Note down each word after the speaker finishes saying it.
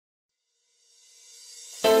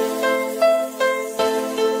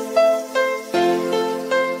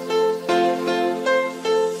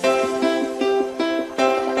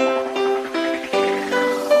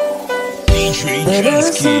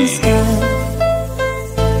Jansky.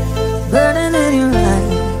 Burning in your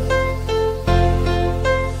eyes.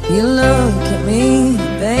 You look at me,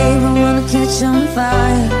 babe, I wanna catch on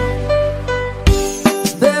fire.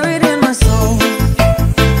 Buried in my soul,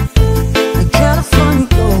 the California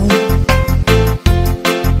gold.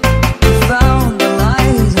 You found the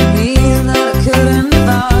light in me that I couldn't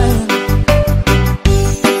find.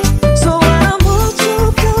 So when I'm all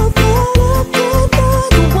choked up and I can't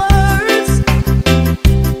find the words,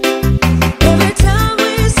 every time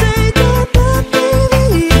we say goodbye,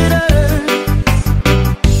 baby, it hurts.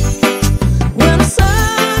 When the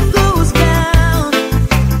sun goes down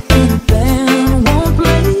and the band won't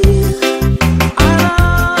play, I'll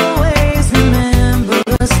always remember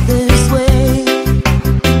us this way.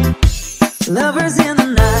 Lovers in the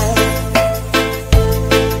night,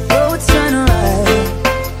 roads turn right.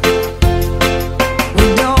 We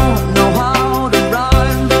don't know how to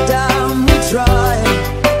run, but down we try.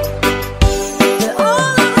 But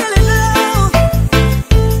all I really know,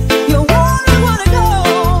 you're where I wanna go.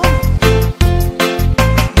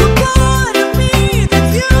 The part of me that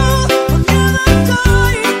you will never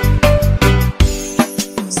die.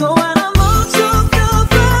 So when I'm all choked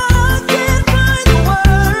up and I can't find the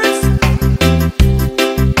words,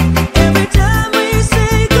 every time we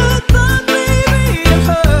say goodbye, baby, it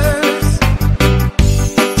hurts.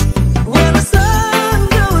 When the sun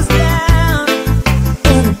goes down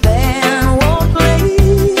and the band won't play,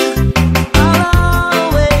 I'll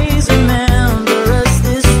always remember us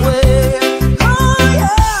this way. Oh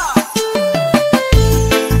yeah.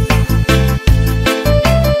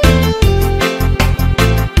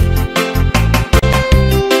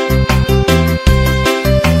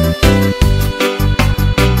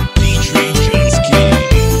 DJ Jansky.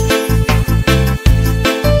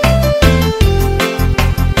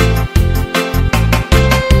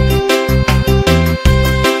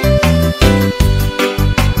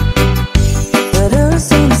 But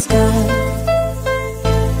earth's in the sky,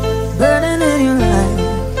 burning in your eyes.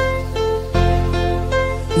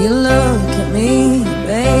 You look at me,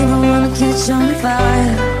 babe, I wanna catch on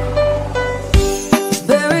fire.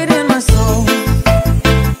 Buried in my soul,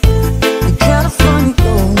 the California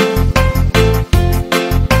gold.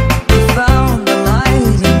 You found the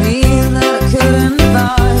light in me that I couldn't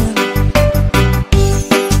find.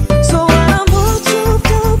 So when I'm all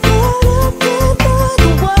choked up and I can't find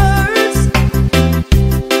the words,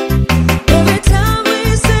 every time we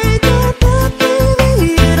say goodbye,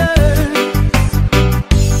 baby, it hurts.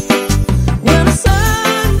 When the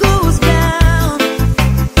sun goes down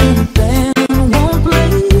and the band won't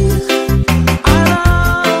play, I'll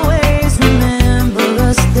always remember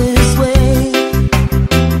us this way.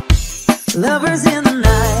 Lovers in the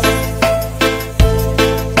night,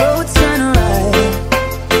 roads turn right.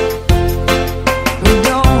 We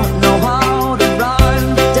don't know how to run,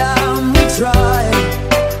 but down we try.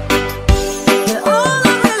 But all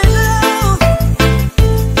I really know,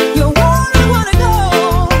 you're where I wanna go.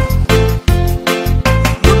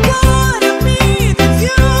 The part of me that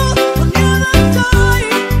you will never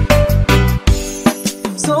die.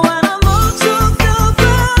 So when I'm all choked up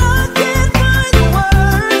and I can't find the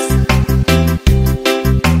words,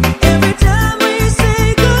 every time we say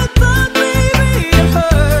goodbye, baby, it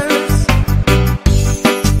hurts.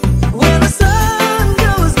 When the sun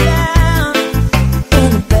goes down and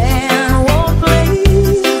the band won't play,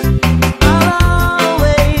 I'll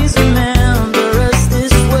always remember us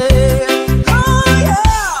this way. Oh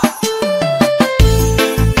yeah.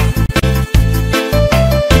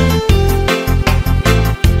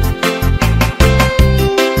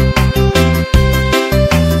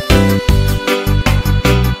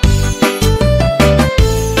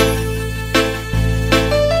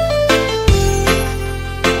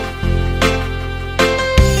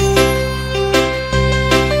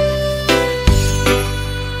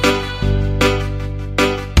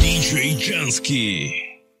 DJ Jansky.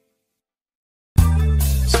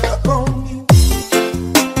 Stuck on you.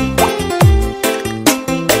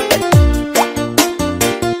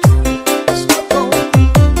 Stuck on you.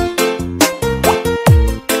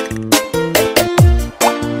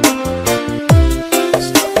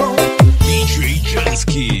 Stuck on you. DJ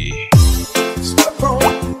Jansky. Stuck on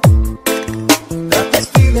you. Got this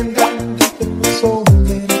feeling down deep in my soul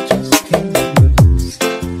that I just can't lose.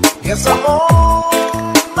 Guess I'm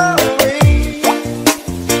on my way.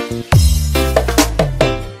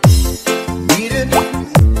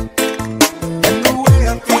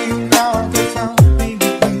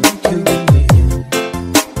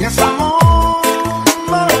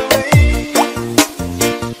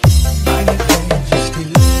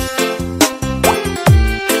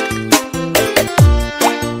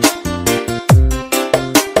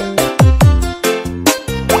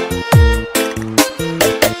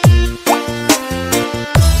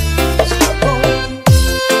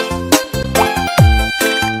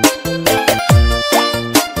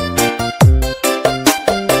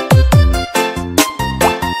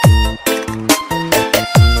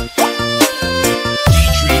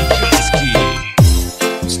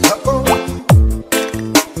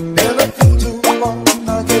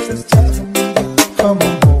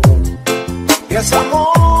 Guess I'm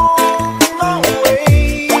on my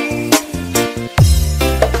way.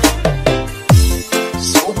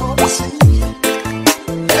 So hard to see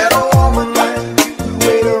that a woman like you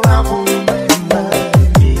wait around for a man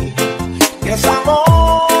like me. Guess I'm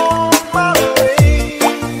on my way.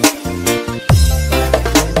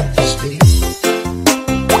 To stay.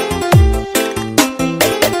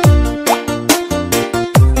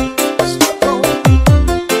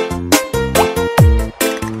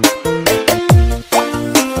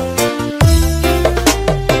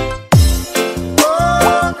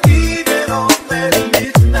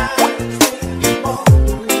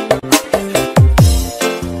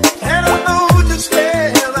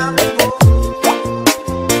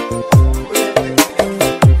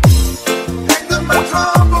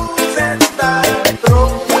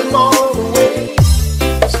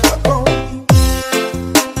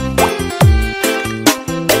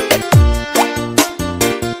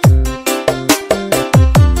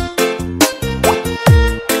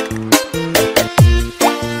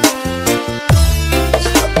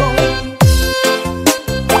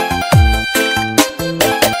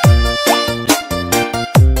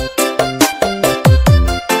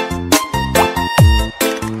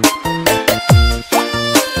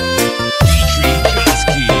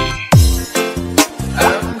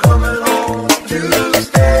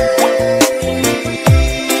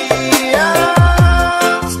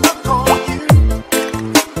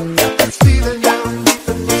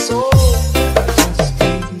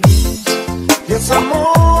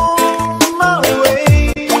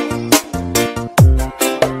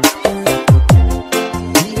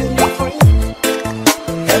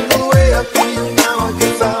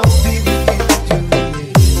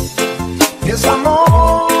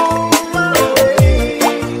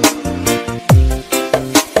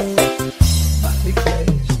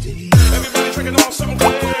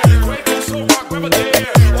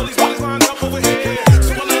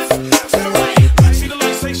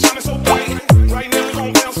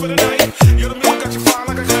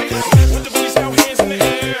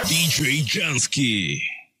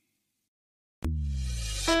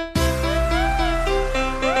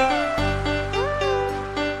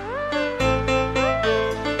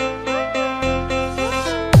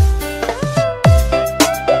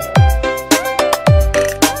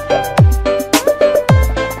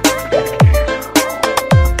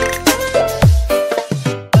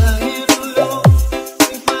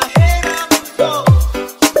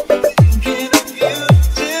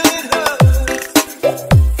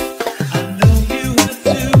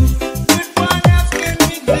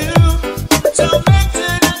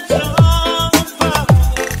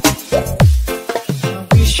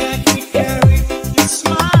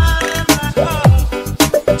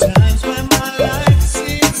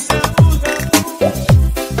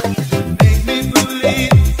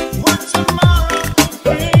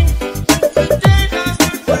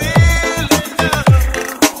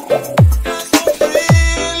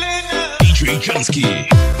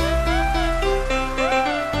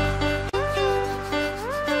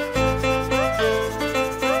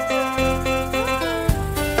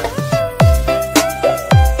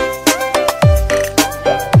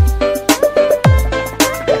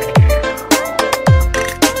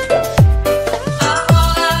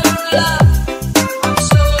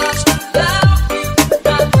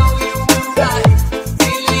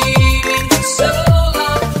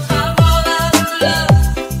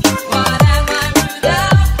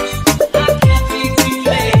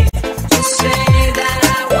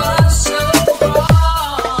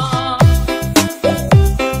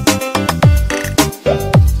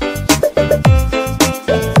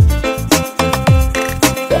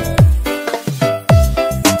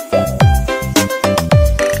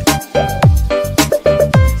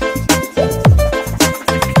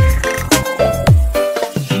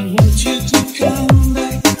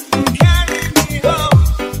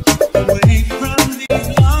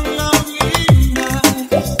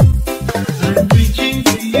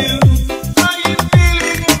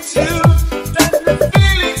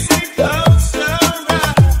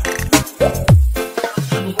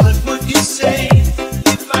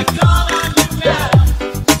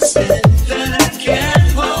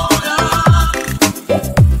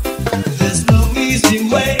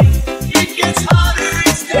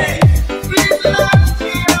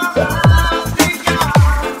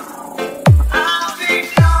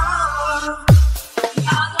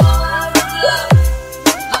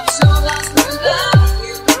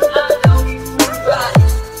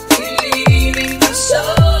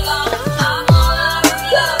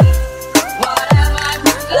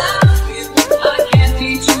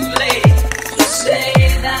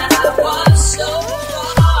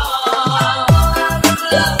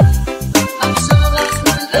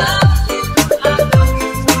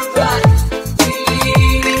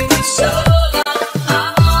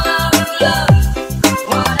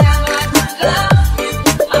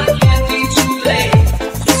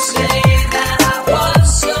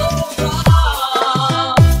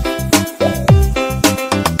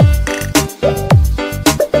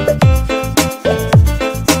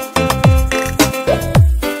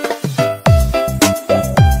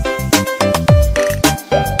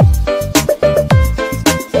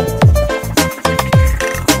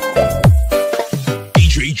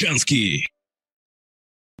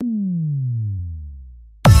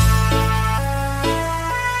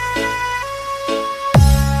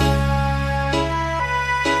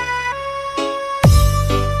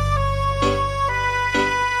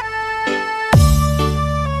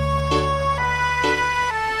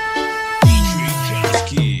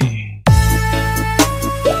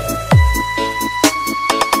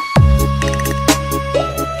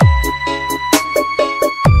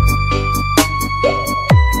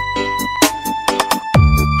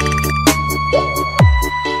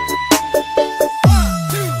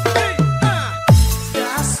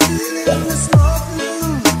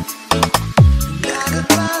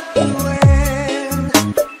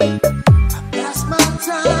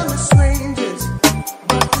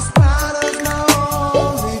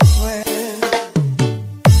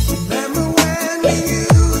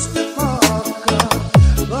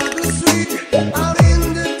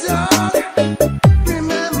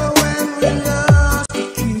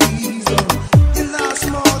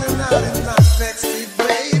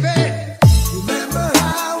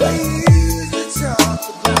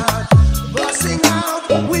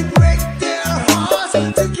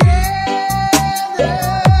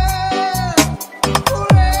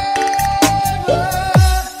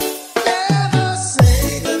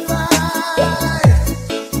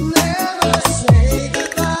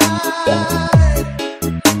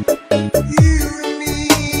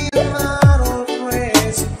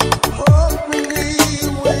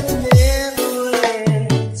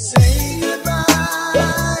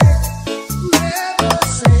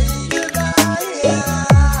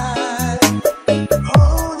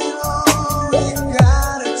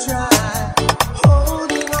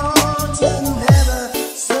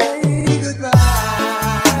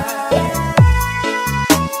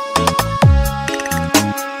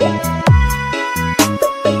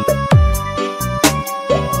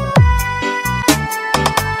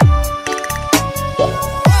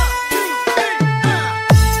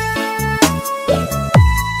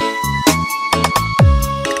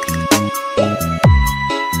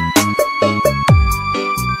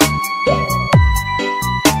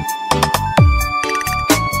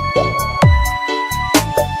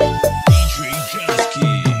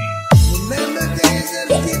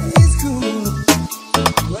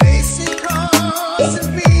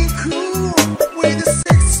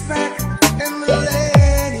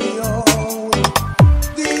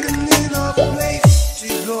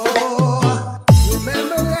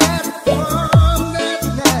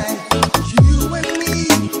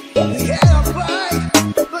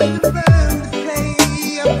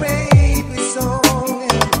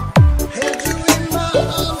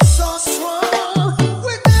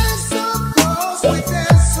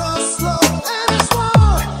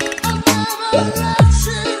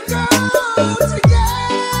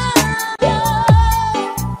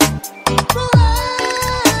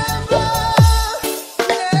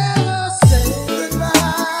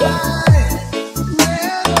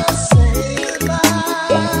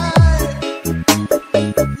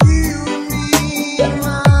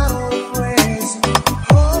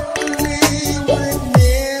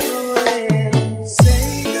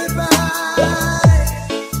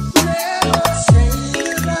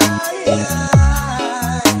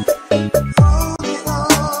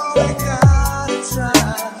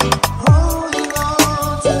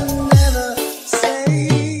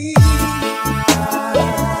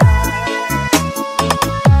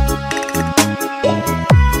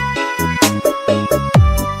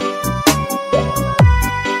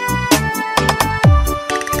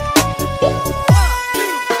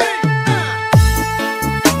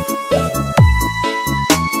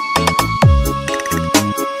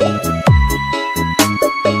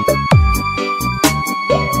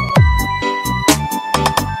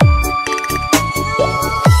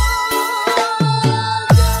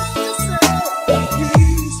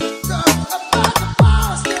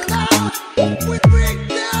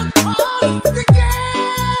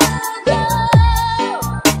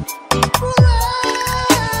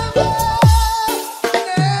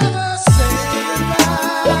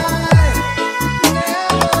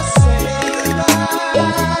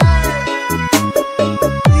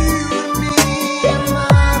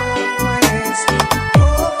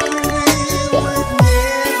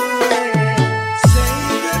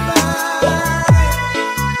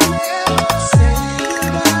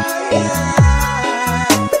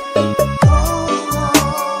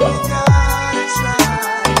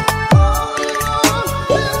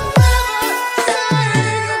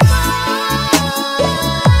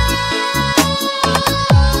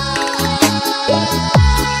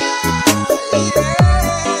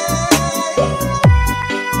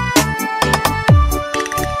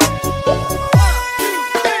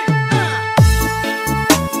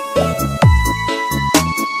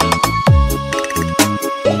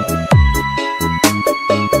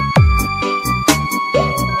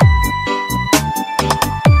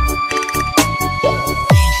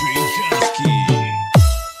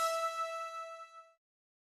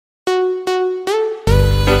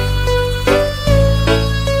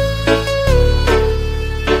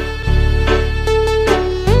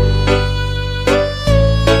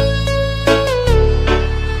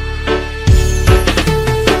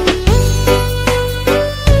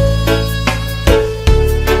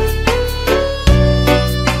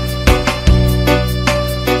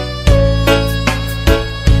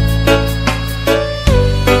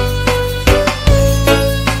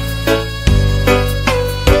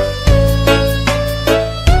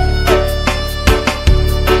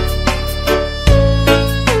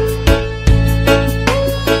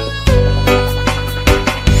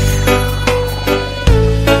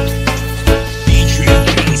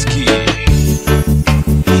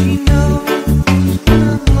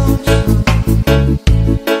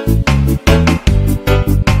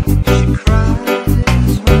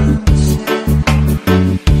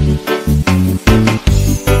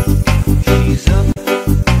 She's up in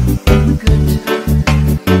the good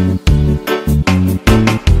times.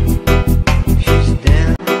 She's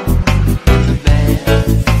down in the bad.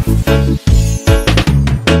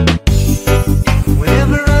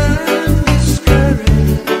 Whenever I'm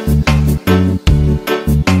discouraged,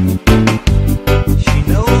 she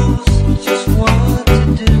knows just what to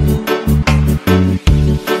do.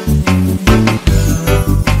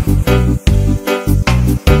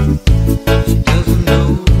 She doesn't know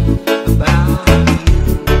about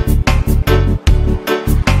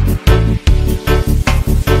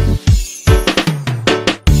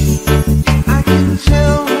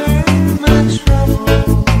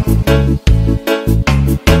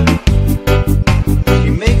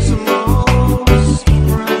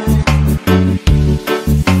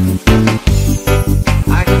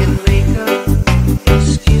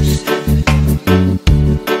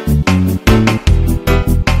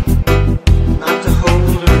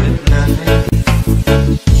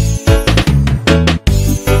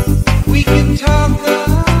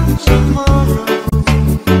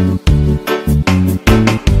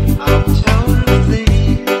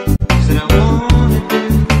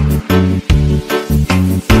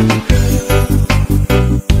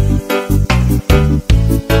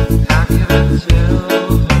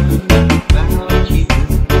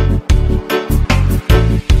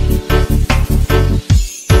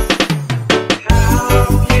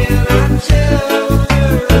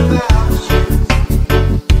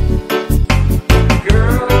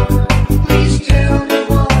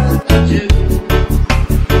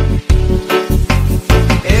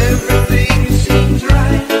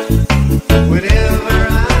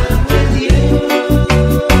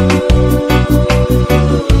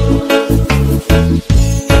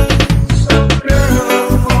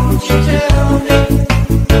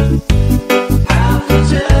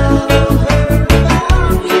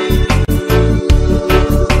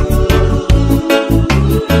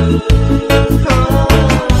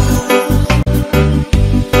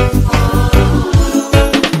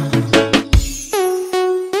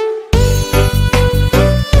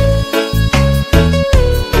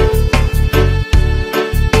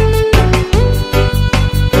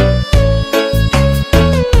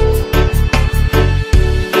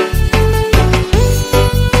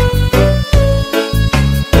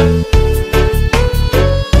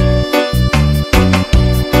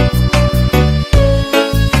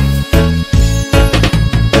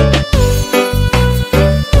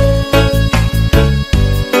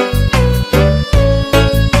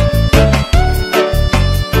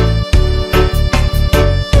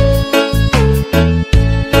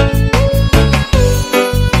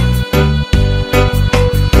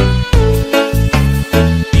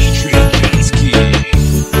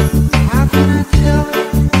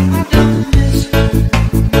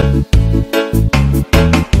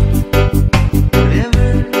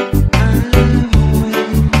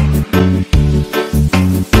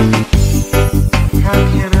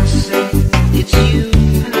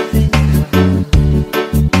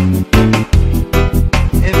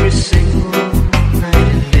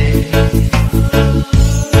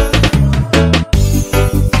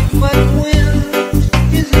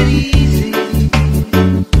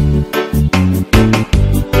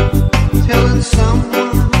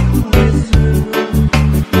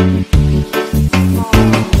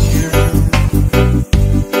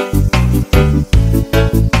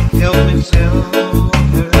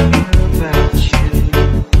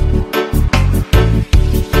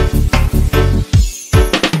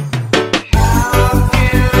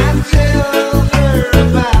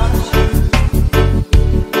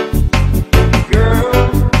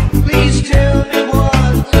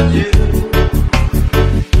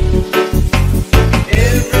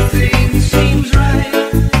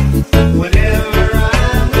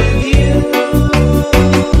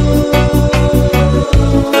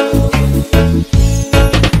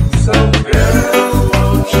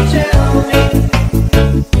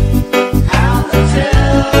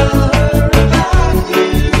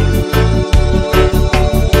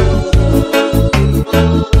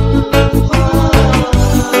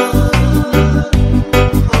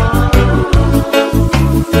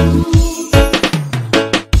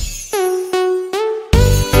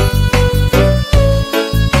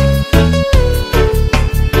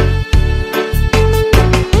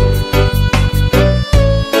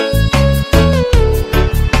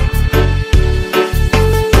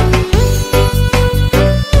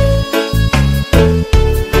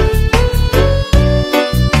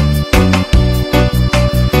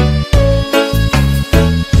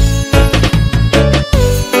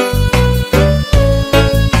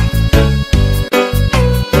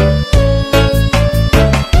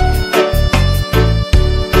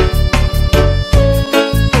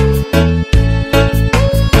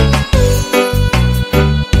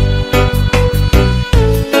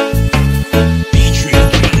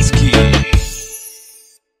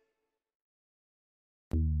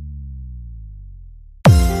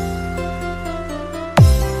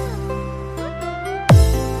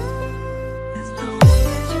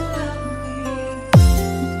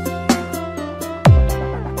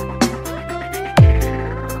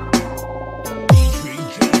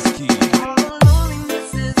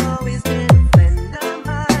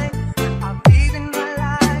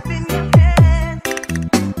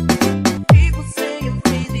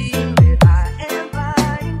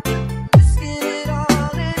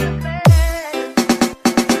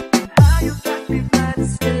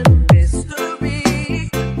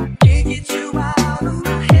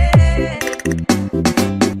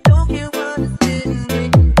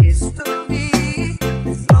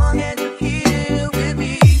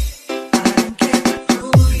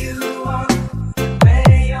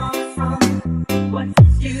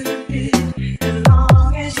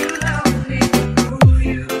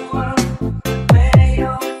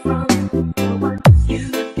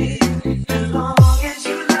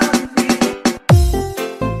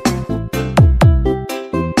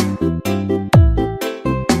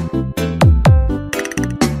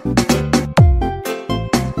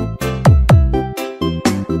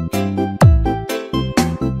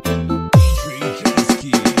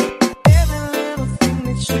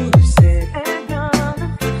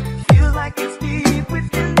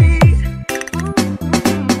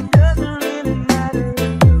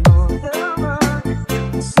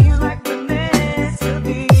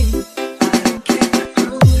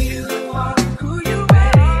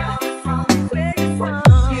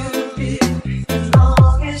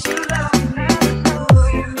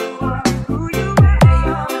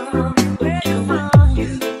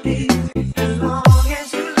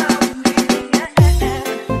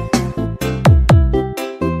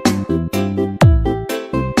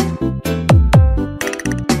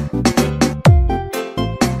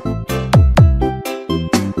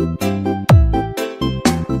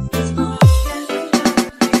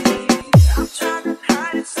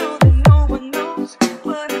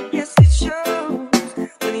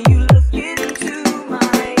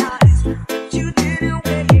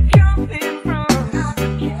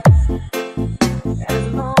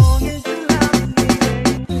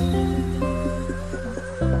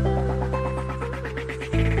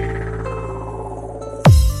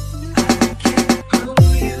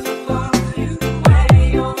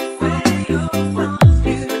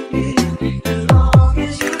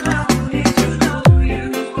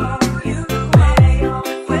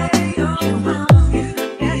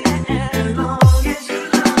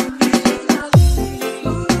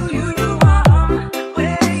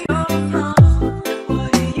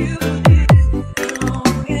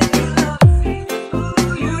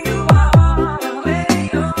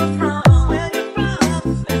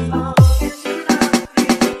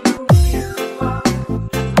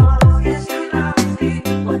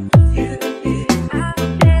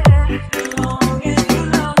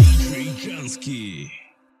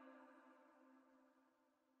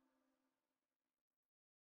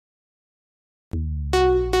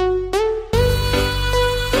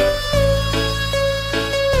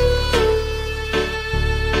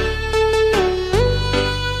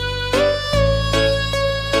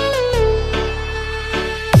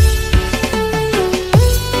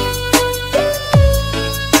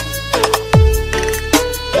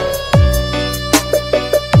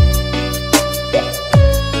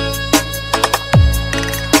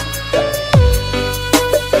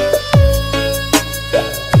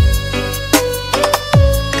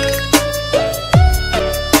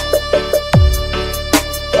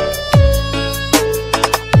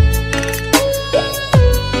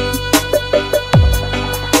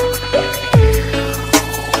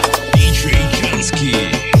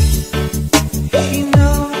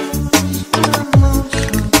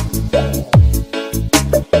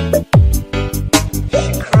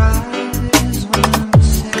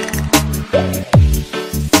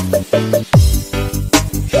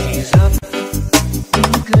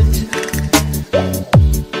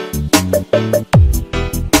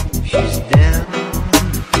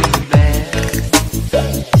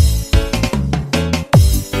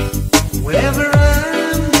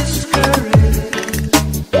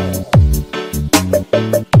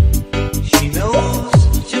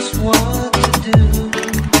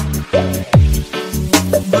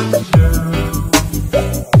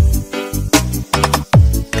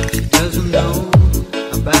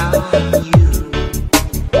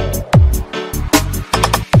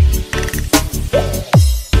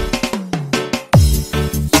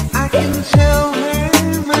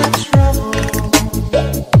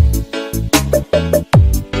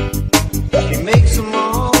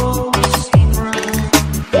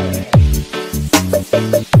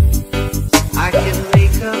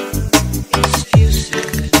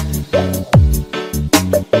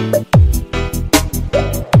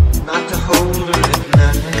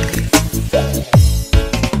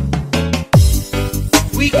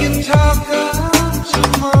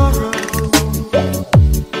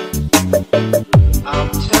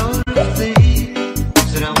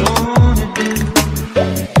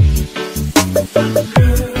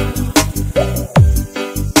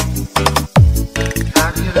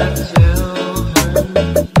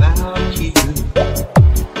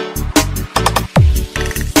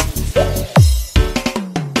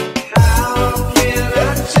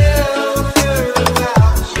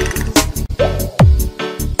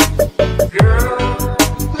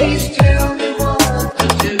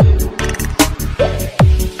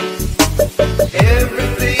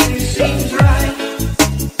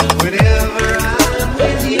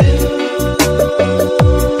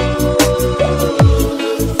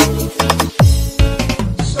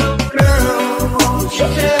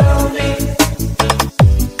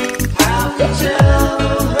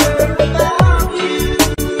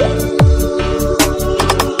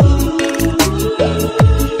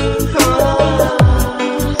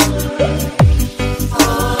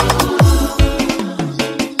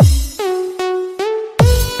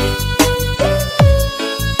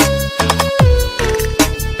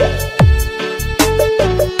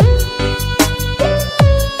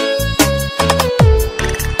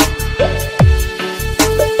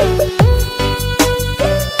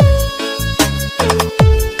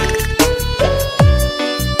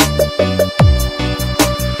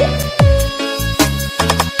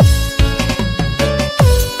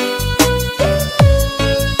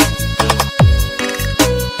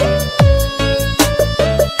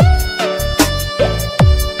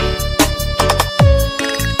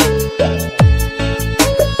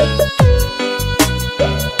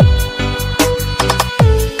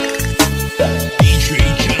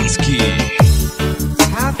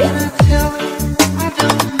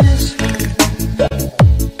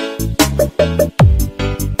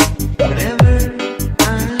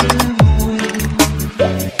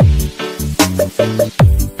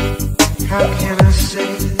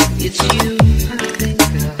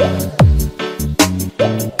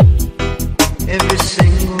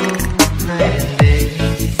single night day.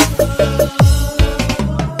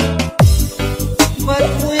 But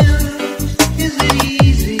when is it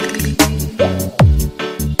easy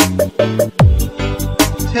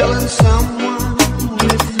telling someone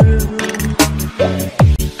we're through?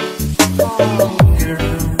 Oh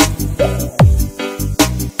girl,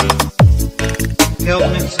 help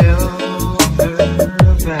me tell her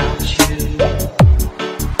about you.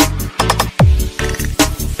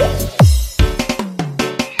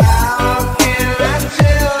 How can I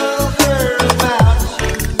tell her about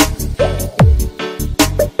you?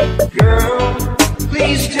 Girl,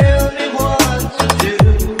 please tell me what to do.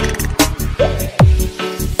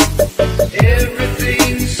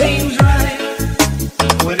 Everything seems right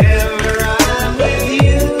whenever I'm with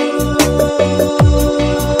you.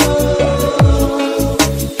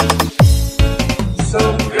 So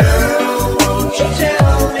girl, won't you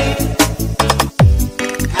tell me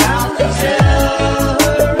how to tell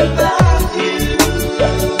her about you?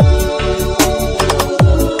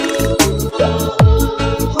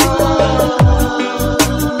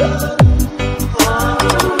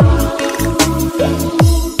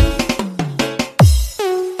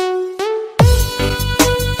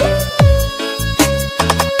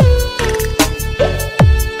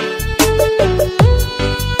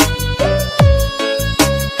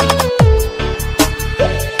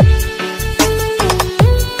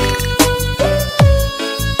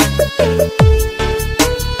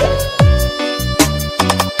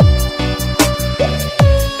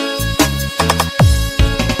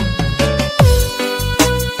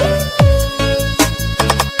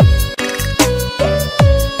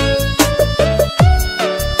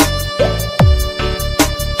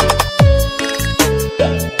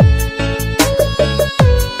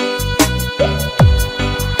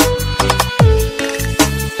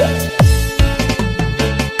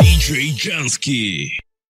 DJ Jansky.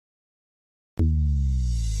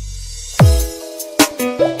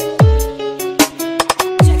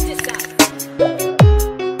 Check this out.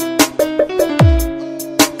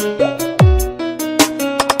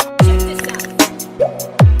 Check this out.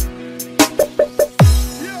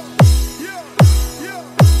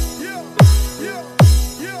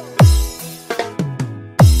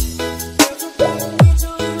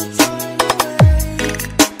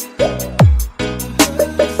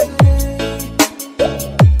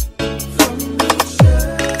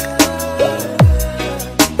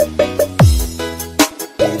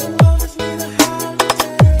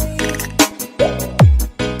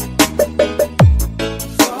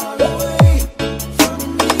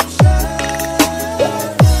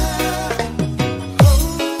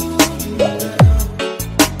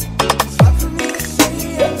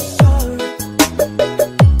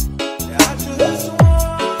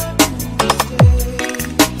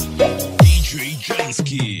 DJ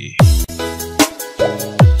Jansky.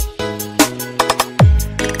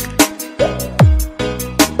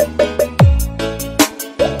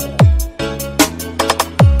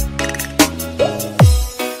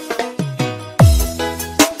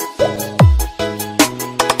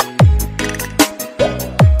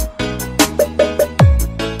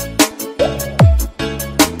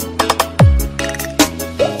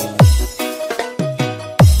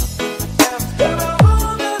 After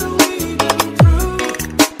all that we've been through,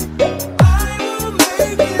 I will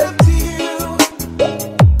make it up to you.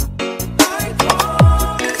 I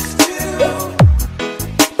promised you.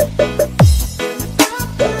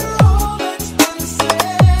 After all that's been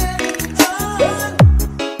said and done,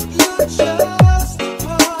 you're just the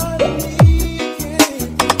part of me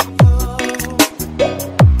can't become.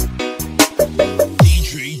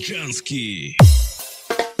 DJ Jansky.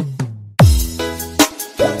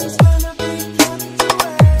 Nothing's gonna be kept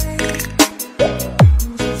away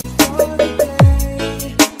just for the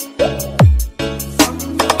day from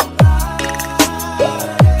your body.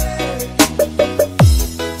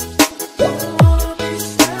 Don't wanna be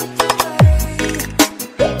swept away,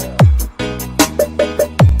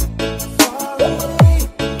 far away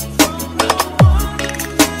from the one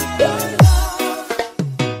that I love.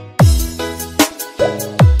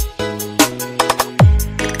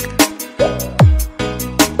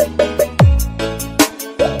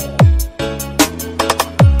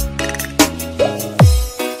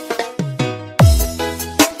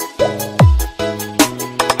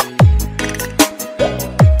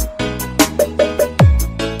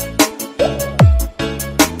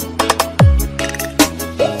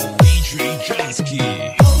 DJ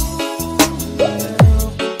Jansky.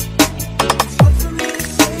 It's hard for me to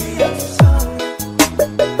say I'm sorry.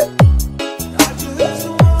 I just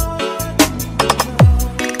want you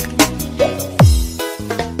to know.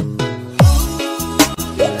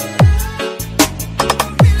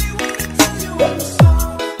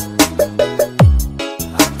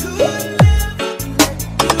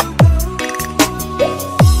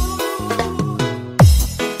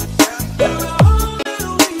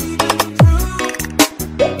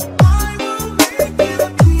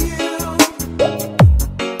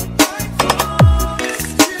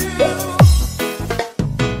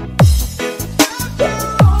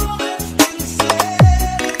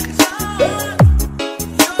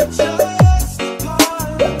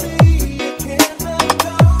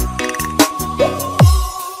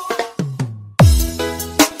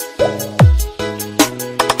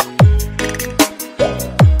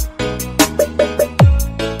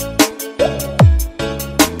 DJ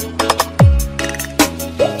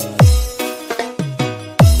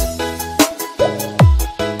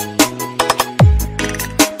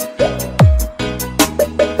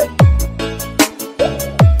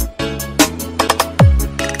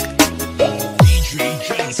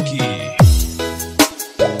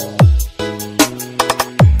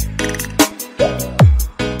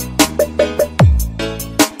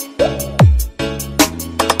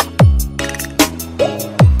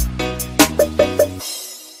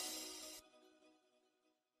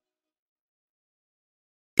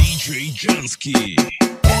Jansky.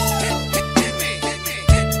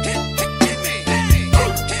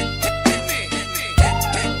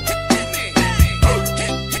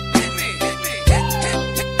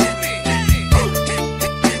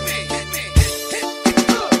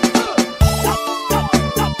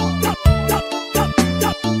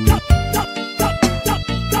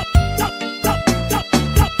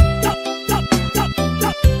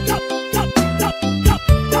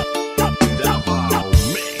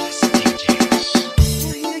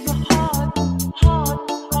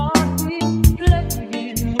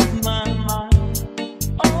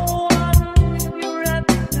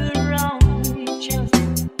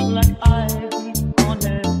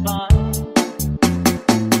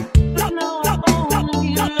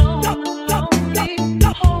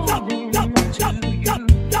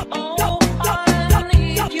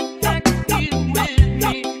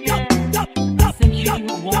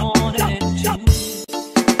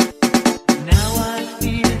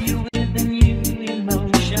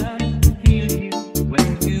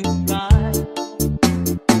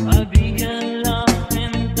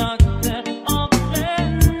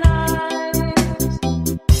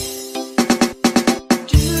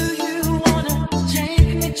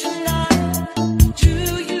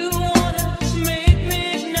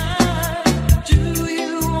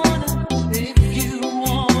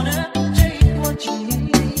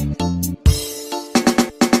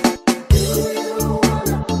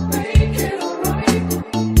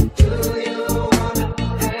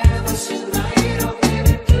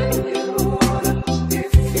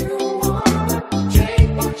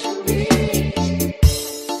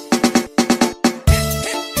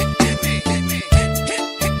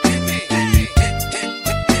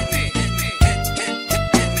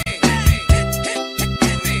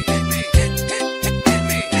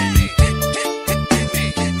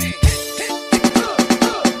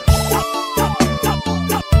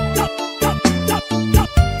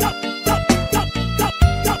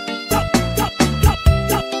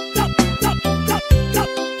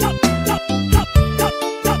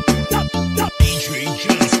 DJ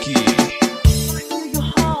Jansky.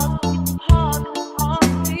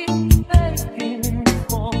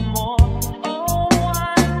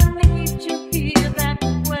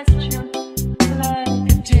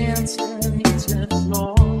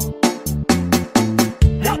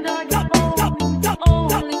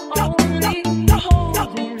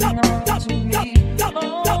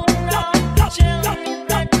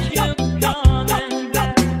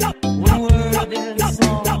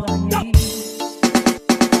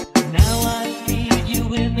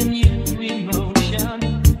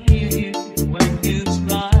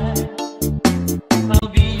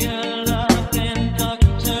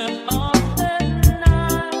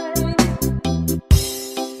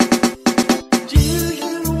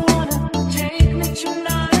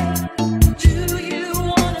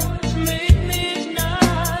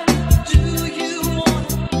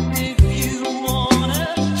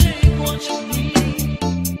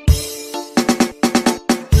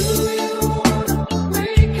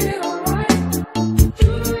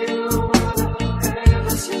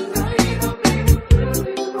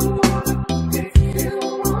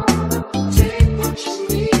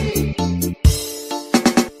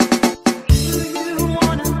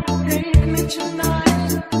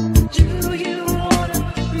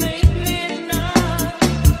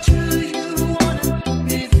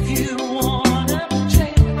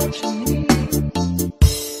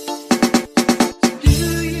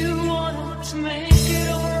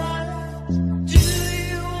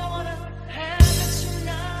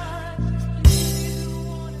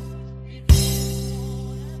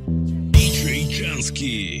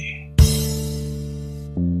 Jansky.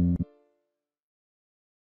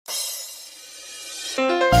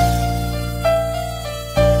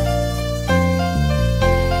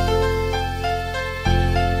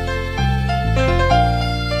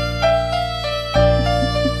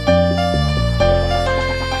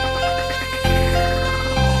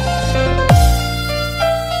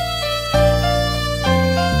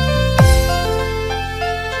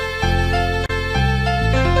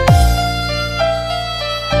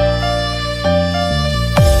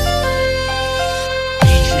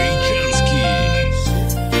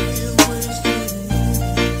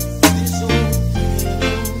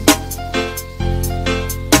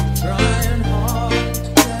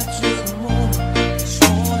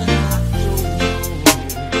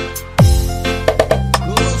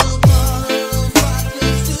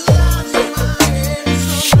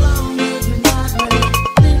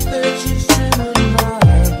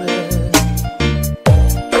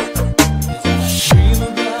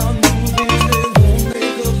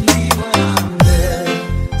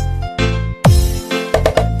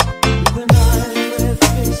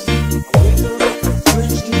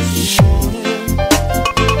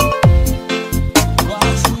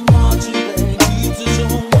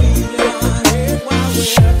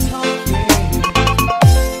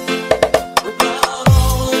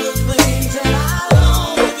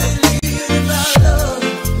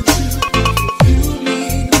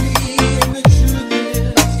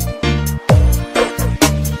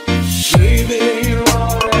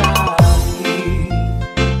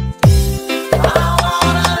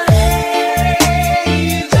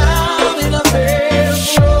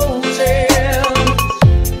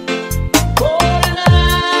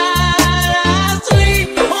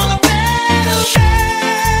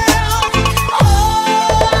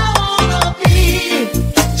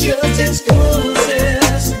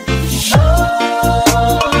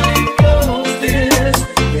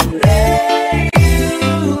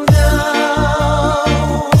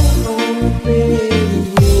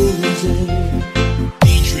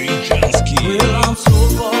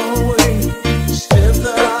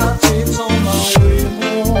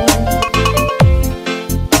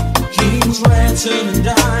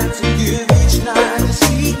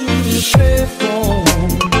 telephone.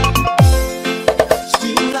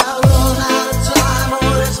 Still I run out of time,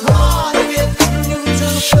 or it's hard to get through to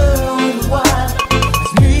the girl in the white.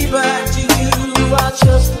 It's me back to you, I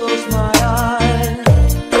just close my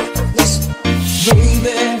eyes. Listen,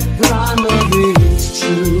 baby, but I know it's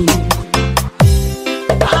true.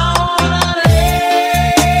 I wanna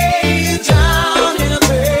lay you down in a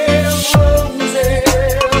bed of roses.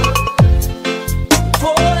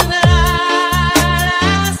 For the night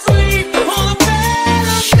I sleep on a bed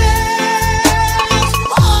of nails.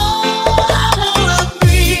 Oh, I wanna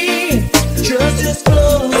be just as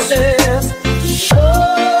close as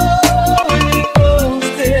Holy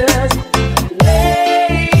Ghost is.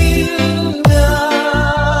 Lay you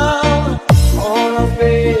down on a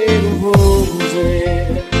bed of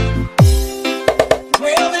roses.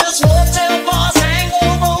 Well, this hotel bar's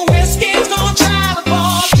hangover whiskey's gonna drive the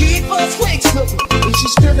bar, keep us wakes up. And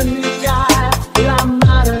she's stripping me the eye, but I'm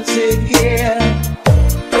not a ticket.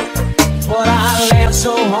 But I laughed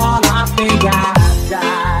so hard I think I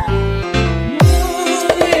died.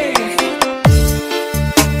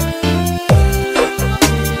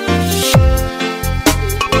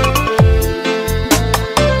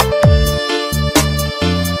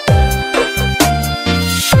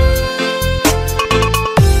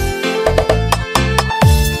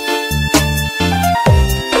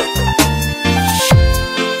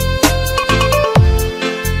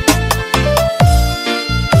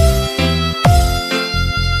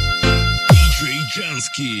 DJ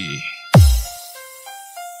Jansky.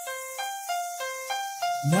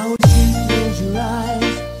 Now that you close your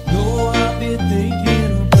eyes, know I've been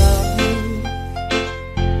thinking about you.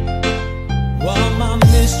 While my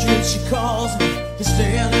mistress, she calls me to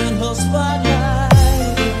stand in her spotlight.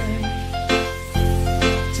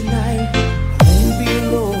 Tonight, I won't be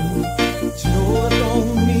alone. You know it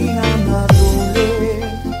don't mean I'm not lonely.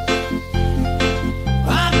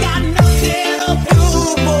 I've got nothing to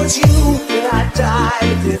prove but you, that I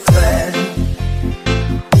died with friend.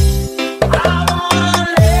 I wanna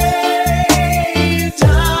lay you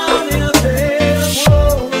down in a bed of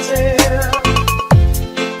roses.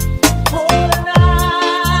 For the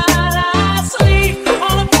night I sleep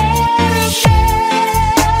on a bed of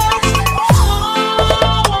nails. Oh,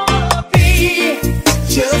 I wanna be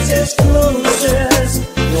just as close as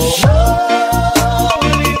your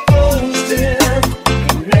Holy Ghost is.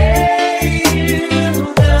 Lay you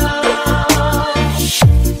down.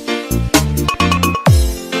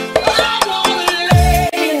 I wanna lay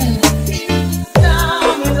you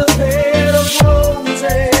down in a bed of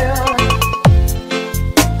roses.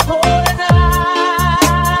 For the night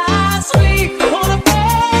I sleep on a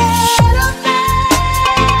bed of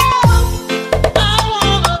nails. I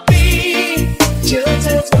wanna be just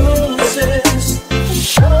as close as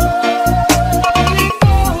Holy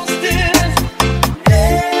Ghost is.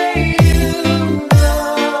 Lay you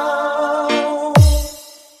down.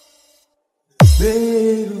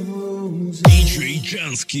 Bed of roses. DJ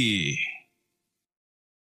Jansky.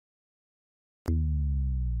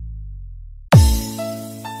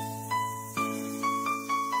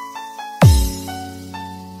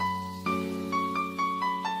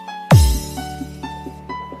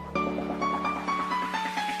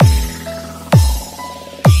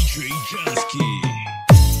 DJ Jansky.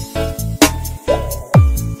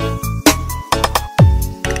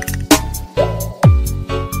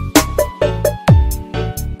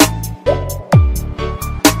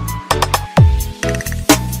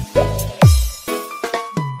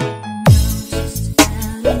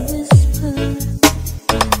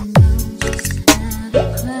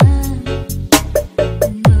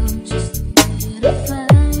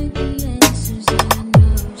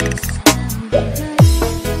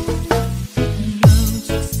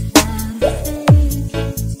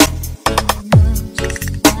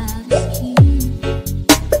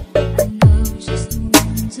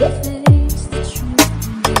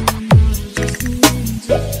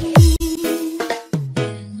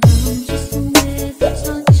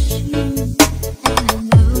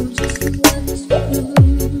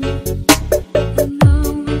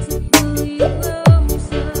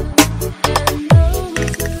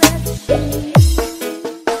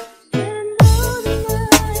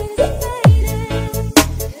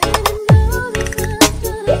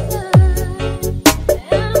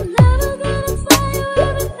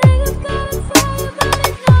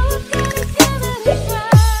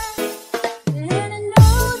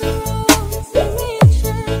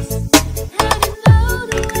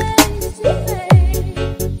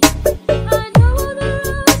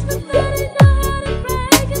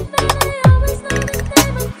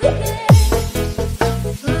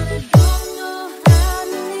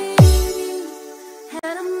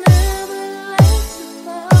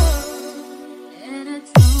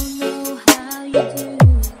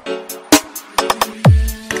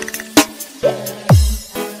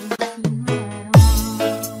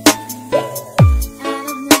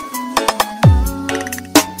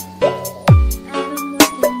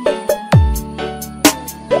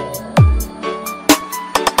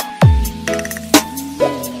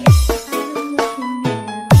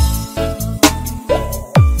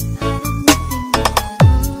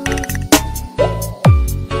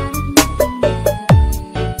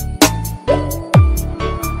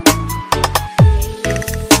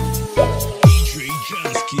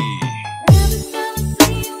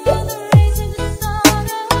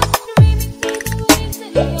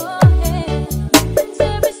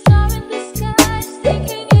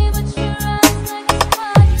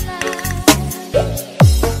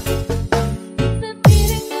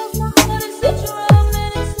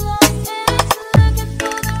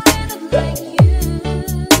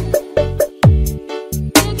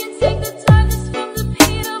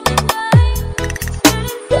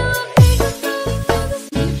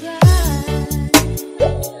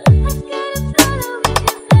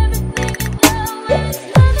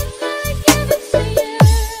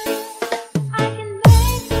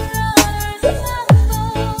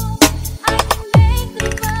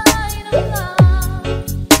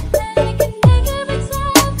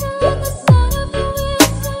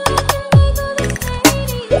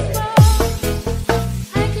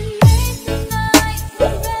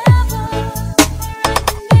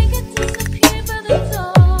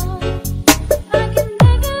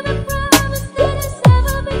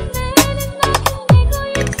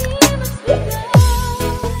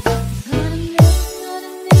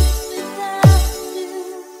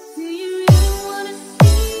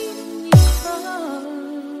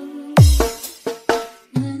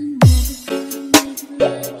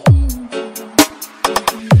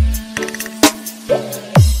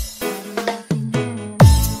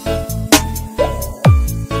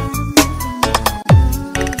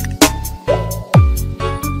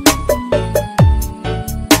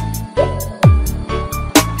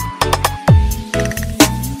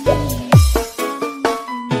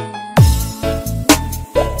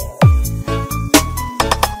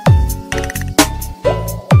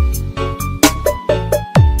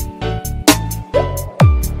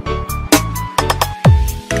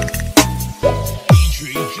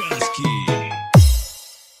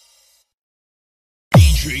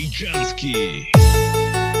 Janski.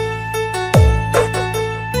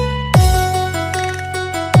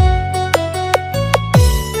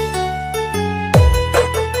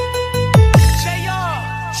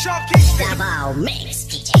 Double mix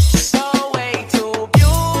DJ. So way too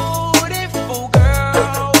beautiful,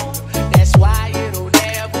 girl. That's why it'll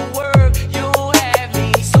never work. You have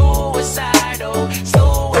me suicidal,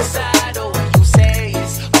 suicidal. When you say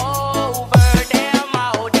it's over, damn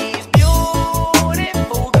all these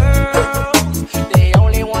beautiful girls, they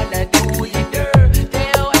only wanna do you dirt.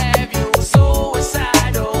 They'll have you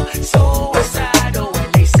suicidal, suicidal.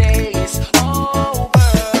 When they say it's over.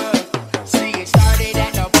 See, it started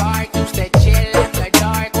at the park, used to chill in the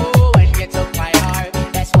dark.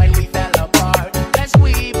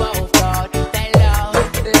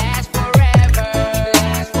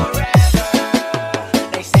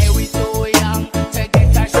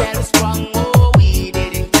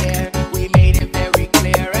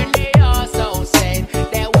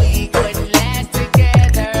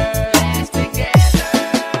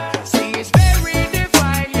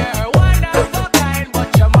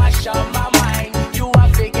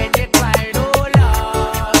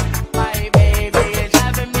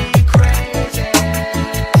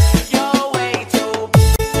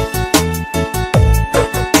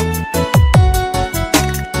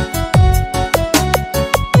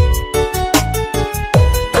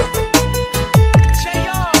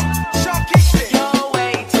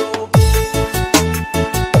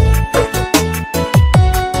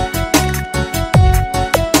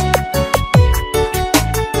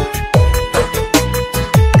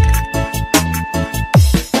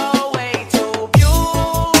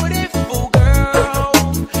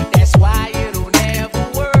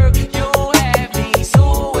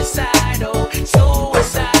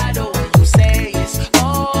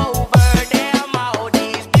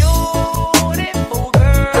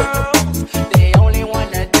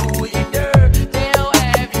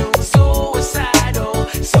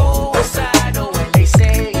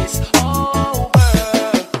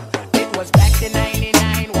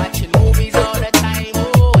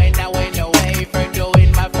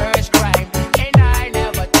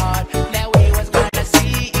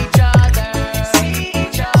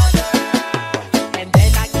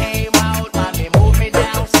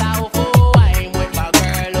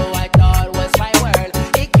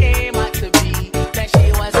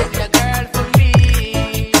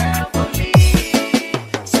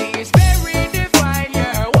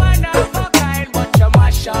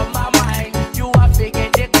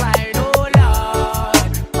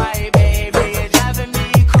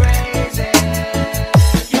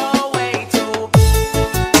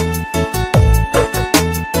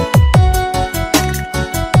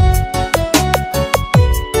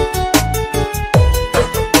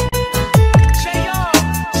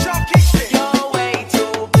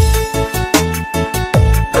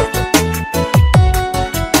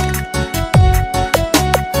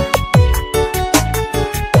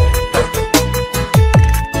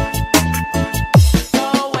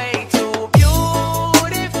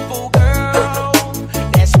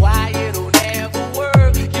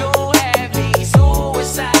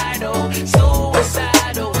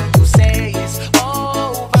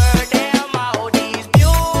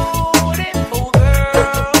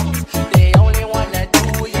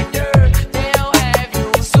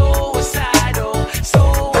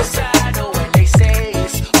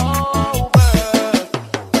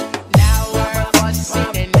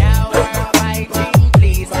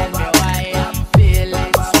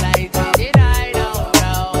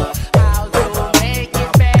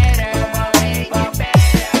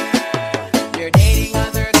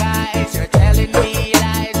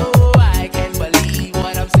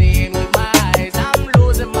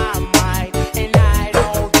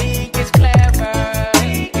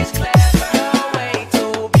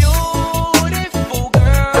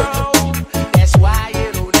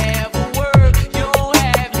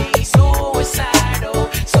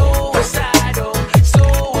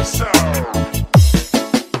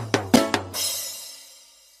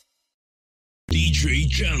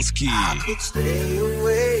 Jansky. I could stay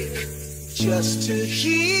awake just to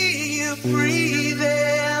hear you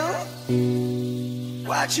breathing.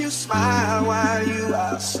 Watch you smile while you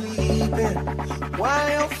are sleeping, while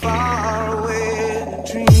you're far away and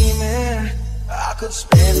dreaming. I could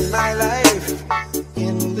spend my life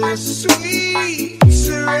in this sweet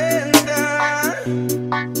surrender.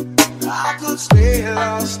 I could stay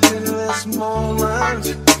lost in this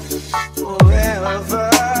moment forever.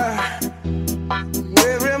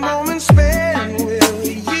 Every moment spent with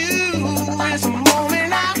you is a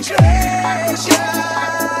moment I treasure.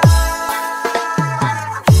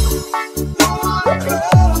 Don't wanna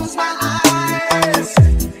close my eyes,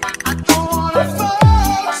 I don't wanna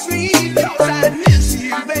fall asleep, 'cause I miss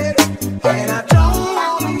you, baby, and I don't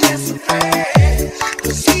wanna miss a thing.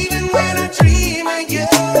 'Cause even when I dream of you,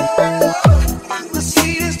 the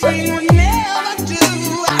sweetest dream would never do.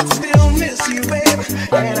 I still miss you, baby,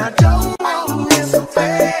 and I don't wanna miss a thing.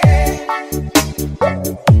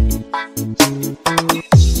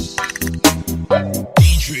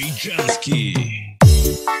 DJ Jansky.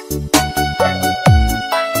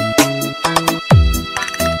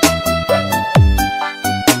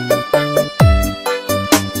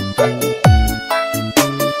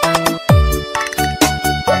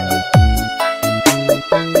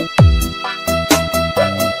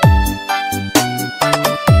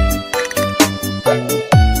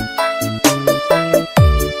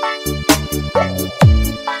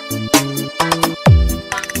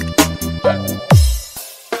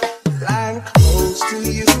 Lying close to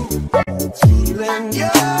you, feeling your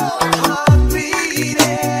heart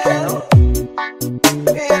beating,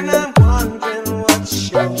 and I'm wondering what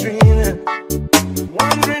you're dreaming,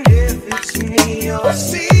 wondering if it's me you're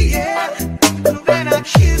seeing. And then I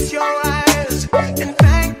kiss your eyes and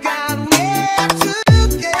thank God we're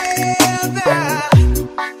together.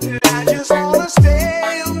 And I just wanna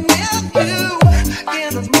stay with you in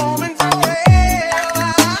this moment forever,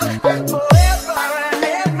 forever and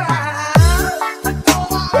ever. I don't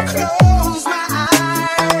wanna close my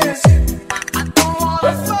eyes, I don't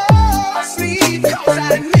wanna fall asleep, 'cause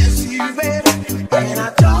I miss you, baby, and I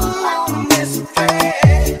don't wanna miss a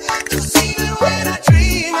thing. 'Cause even when I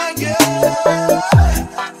dream of you,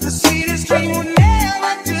 the sweetest dream will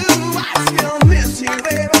never do. I still miss you,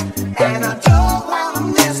 baby, and I don't wanna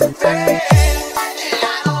miss a thing. And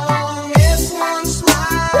I don't wanna miss one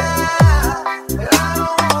smile, and I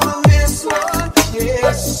don't wanna miss one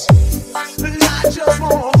kiss, but I just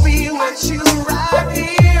wanna be with you right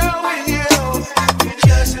here with you,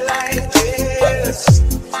 just like this.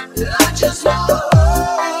 I just wanna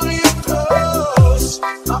hold you close,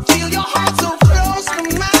 I feel your heart so close to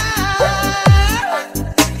mine,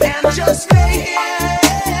 and just stay here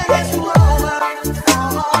in this moment for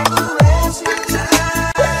all the rest of time.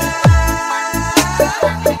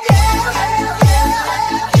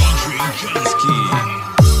 DJ Jansky.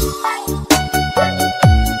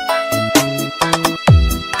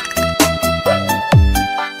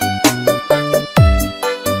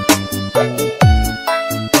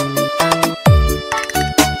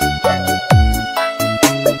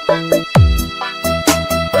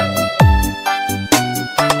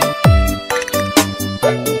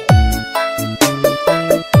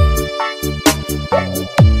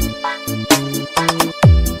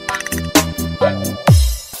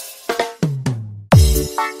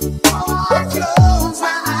 Close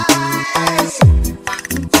my eyes,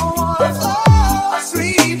 don't wanna fall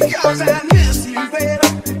asleep, 'cause I miss you, baby,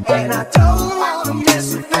 and I don't wanna miss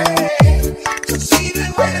a thing. 'Cause even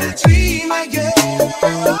when I dream of you,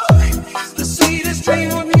 the sweetest dream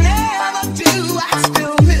would never do. I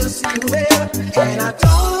still miss you, baby, and I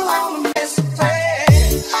don't wanna miss a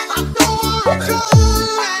thing. I don't wanna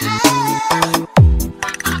close my eyes,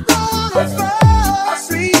 I don't wanna fall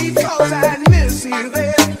asleep, 'cause I miss you,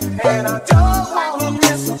 baby, and I don't wanna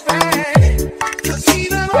miss a thing. 'Cause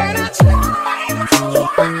even when I try,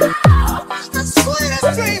 the sweetest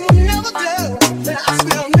dream will never do. And I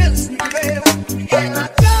still miss you, baby, and I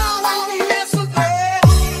don't wanna miss a thing.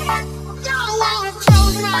 Don't wanna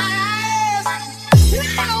close my eyes,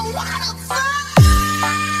 I don't wanna fall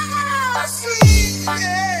asleep,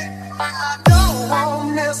 yeah. I don't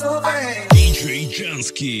wanna miss a thing. DJ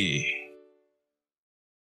Jansky.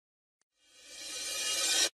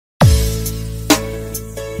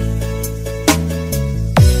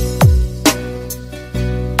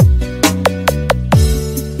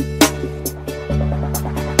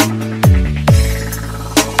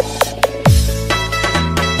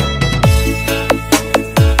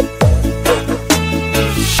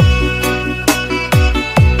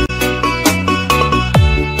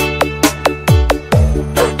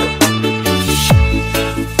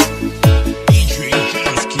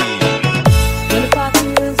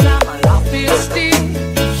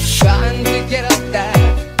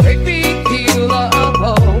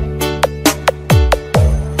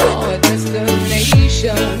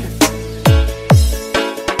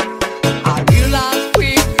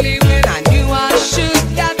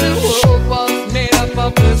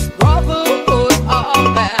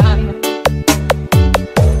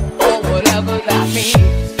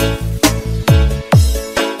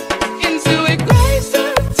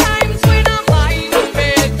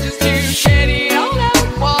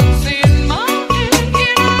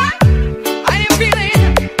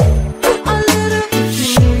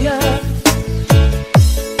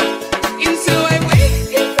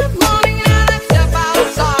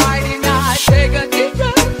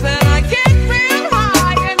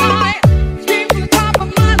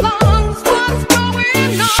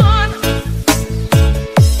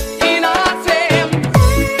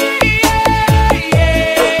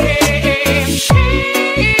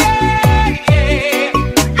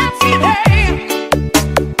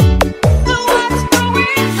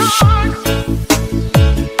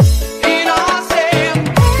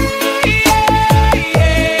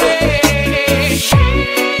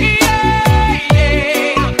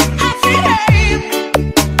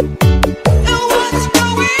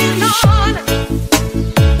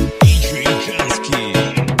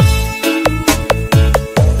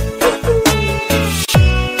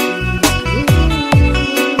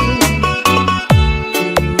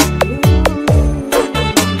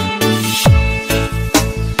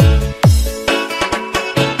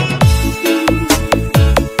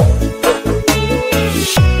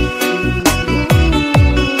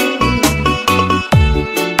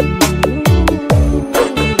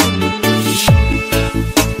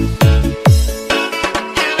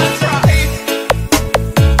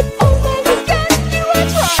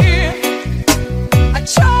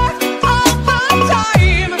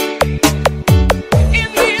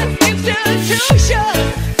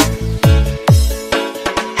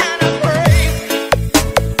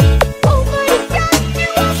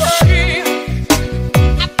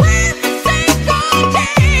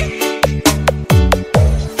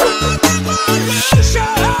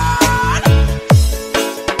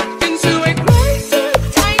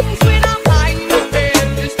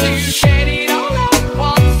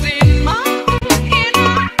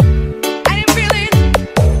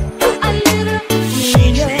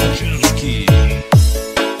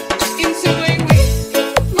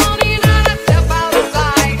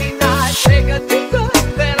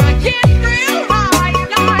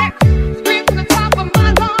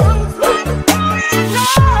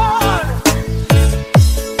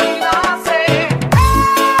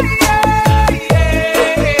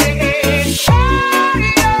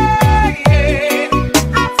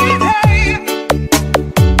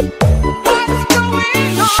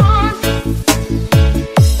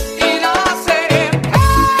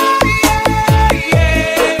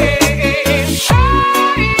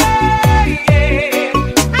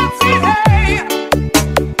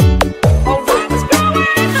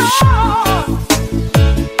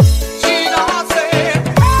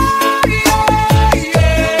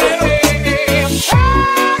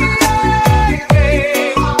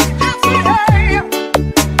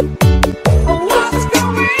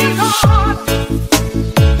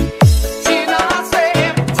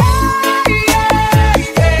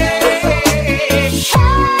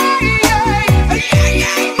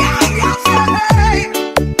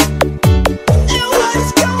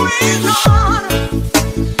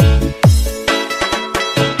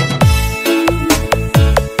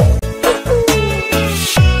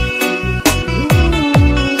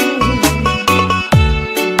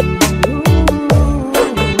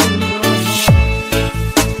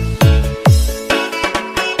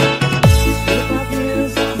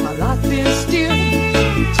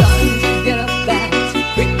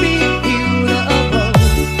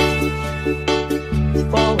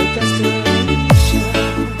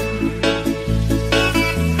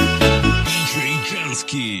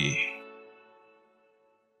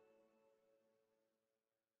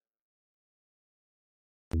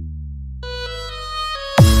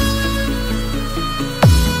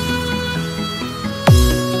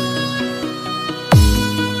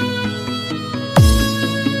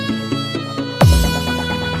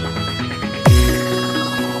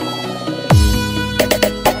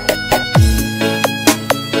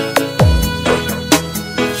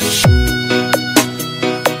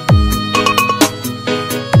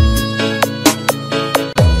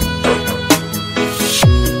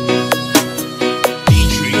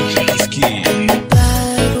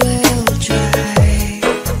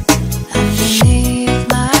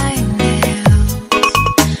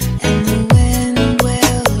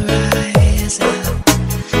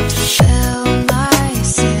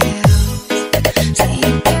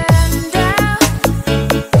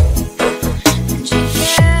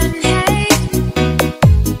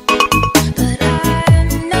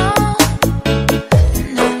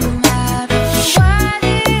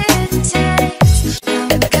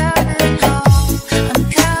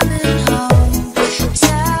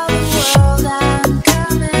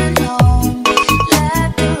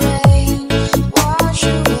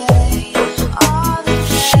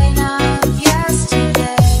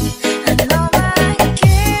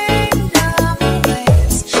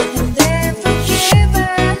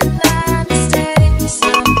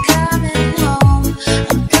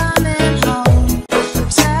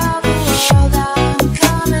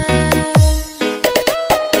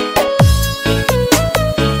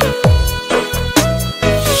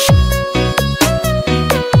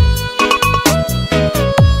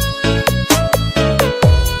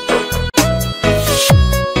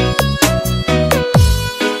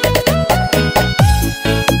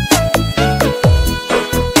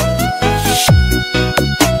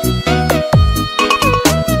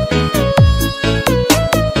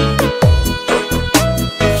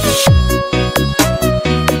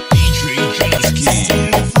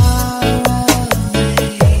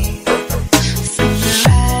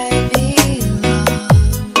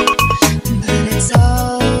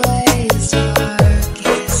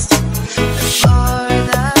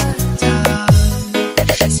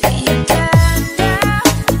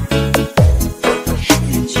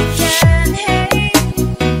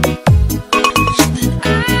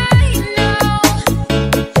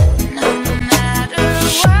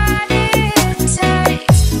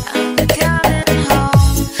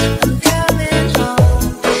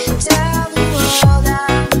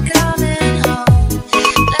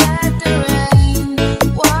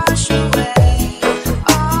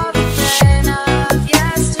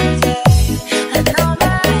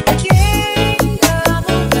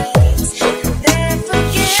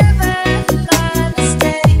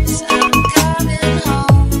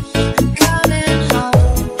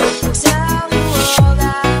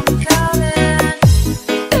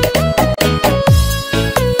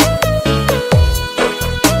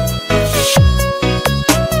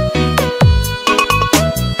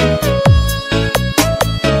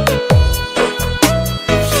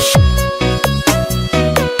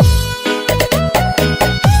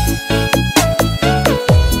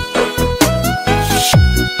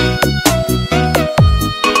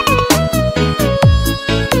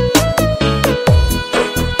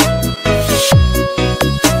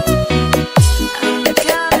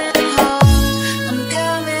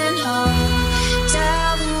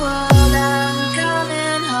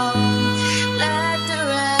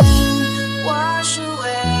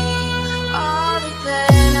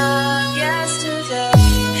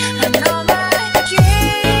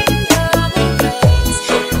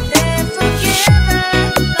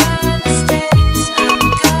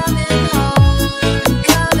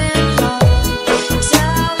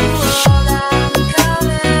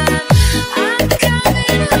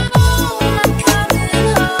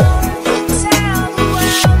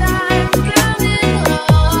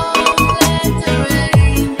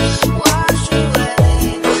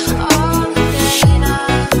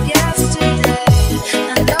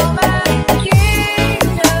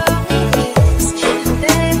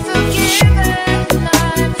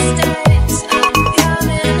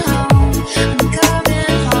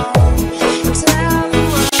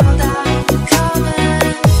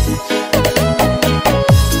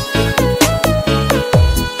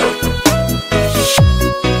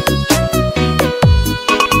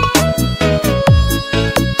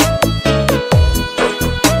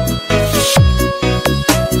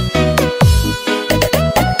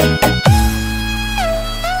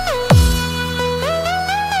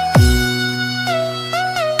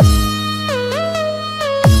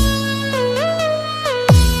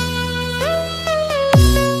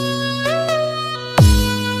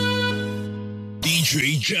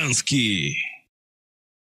 DJ Jansky.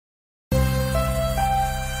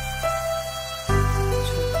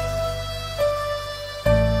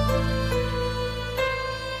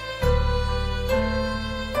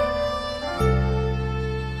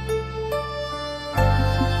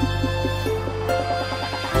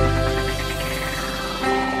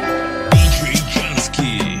 DJ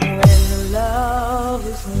Jansky. When love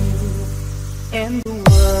is new and the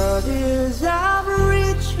world is out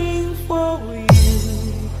reaching for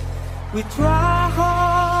you, we try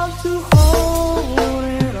hard to hold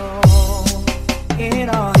it all in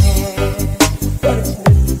our hands, but it's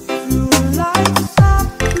slipping through like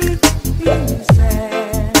softly in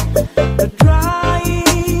sand. The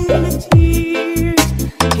drying the tears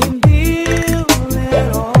can build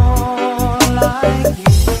it all like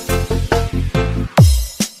you.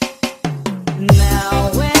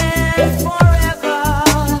 Now and forever,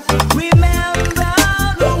 remember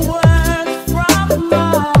the words from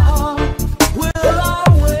my heart will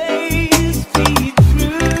always be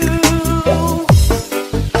true.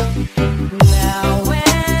 Now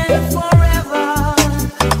and forever,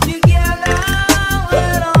 together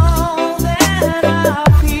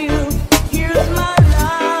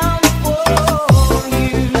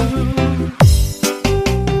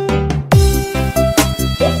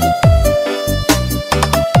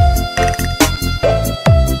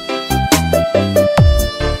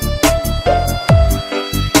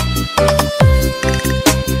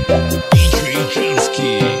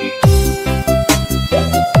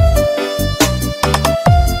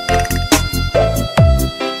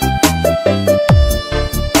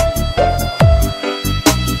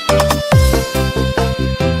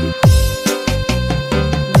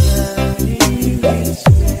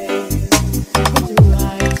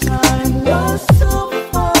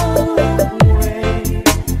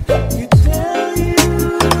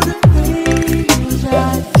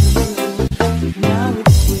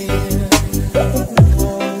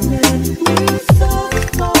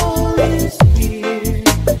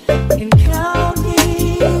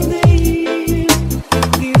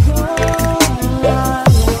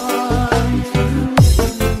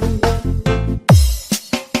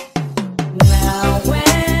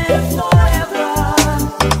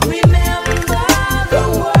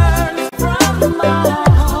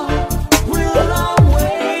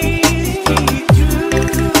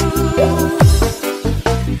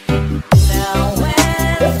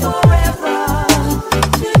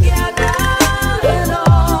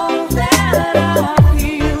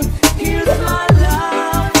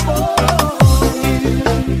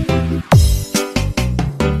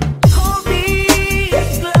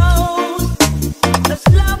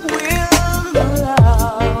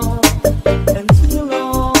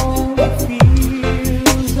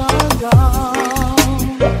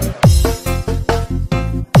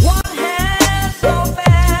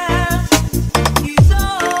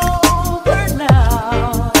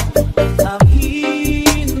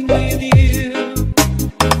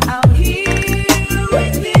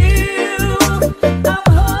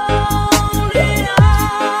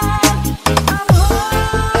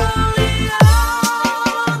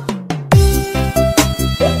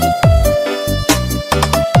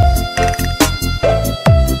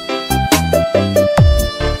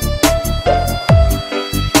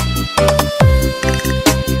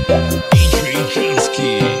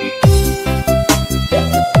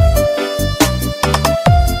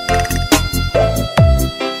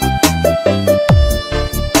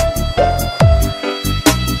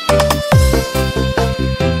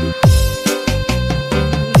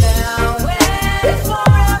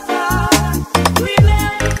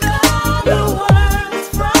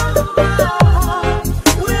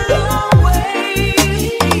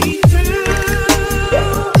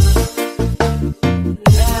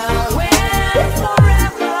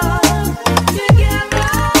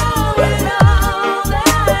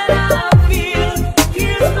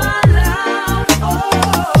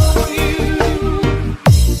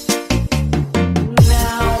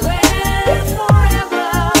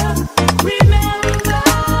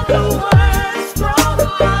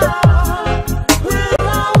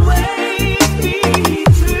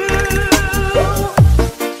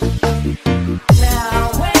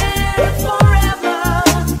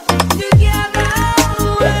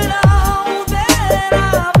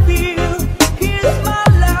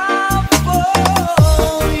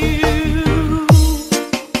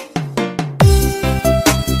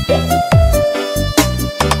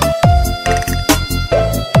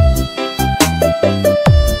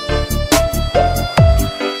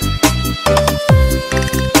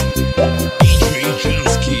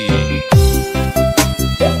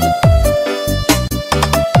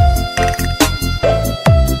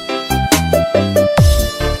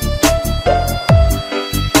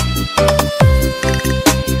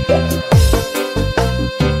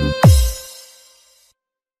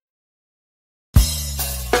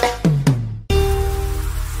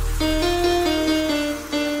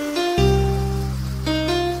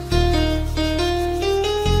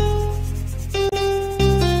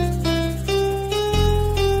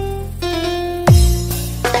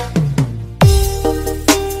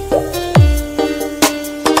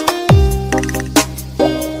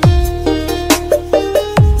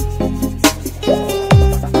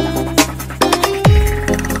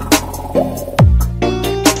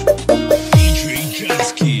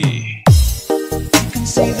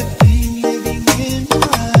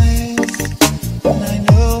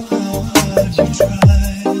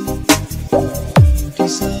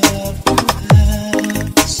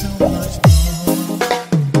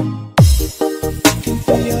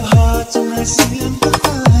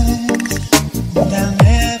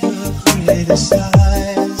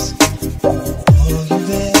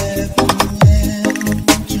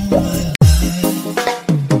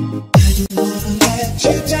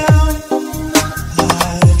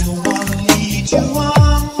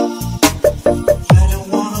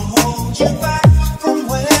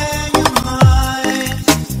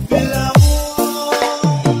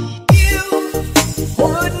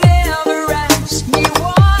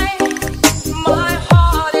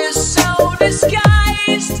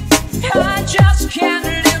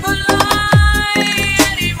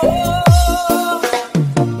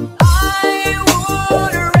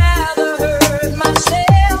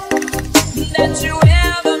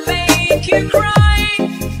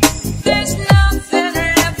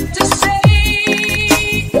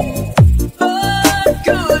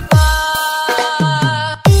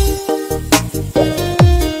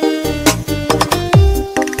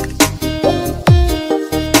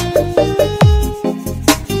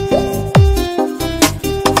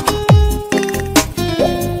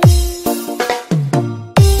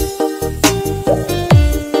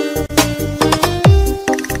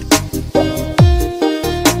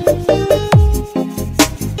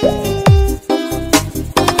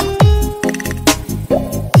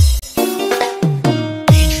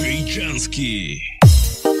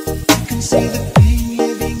see the pain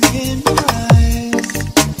living in your eyes,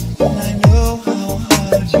 and I know how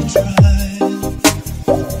hard you tried.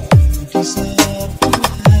 Because love you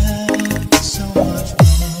have so much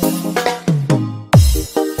more.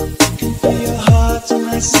 I can feel your heart and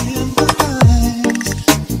I sympathize,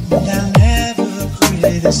 and I'll never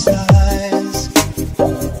criticize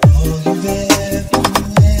all you've ever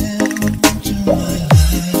meant to my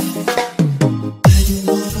life. I don't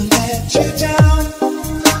wanna let you down,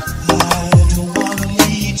 I don't wanna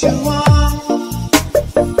lead you on,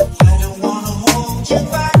 I don't wanna hold you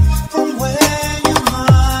back from where you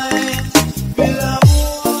might belong.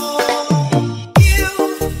 You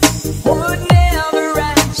would never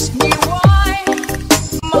ask me why.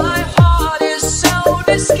 My heart is so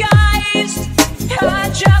disguised. I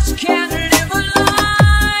just can't live a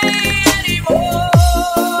lie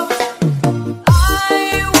anymore. I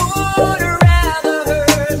would rather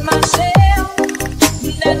hurt myself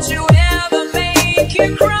than to ever make you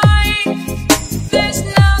cry. There's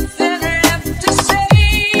nothing left to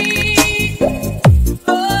say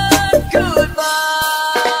but goodbye.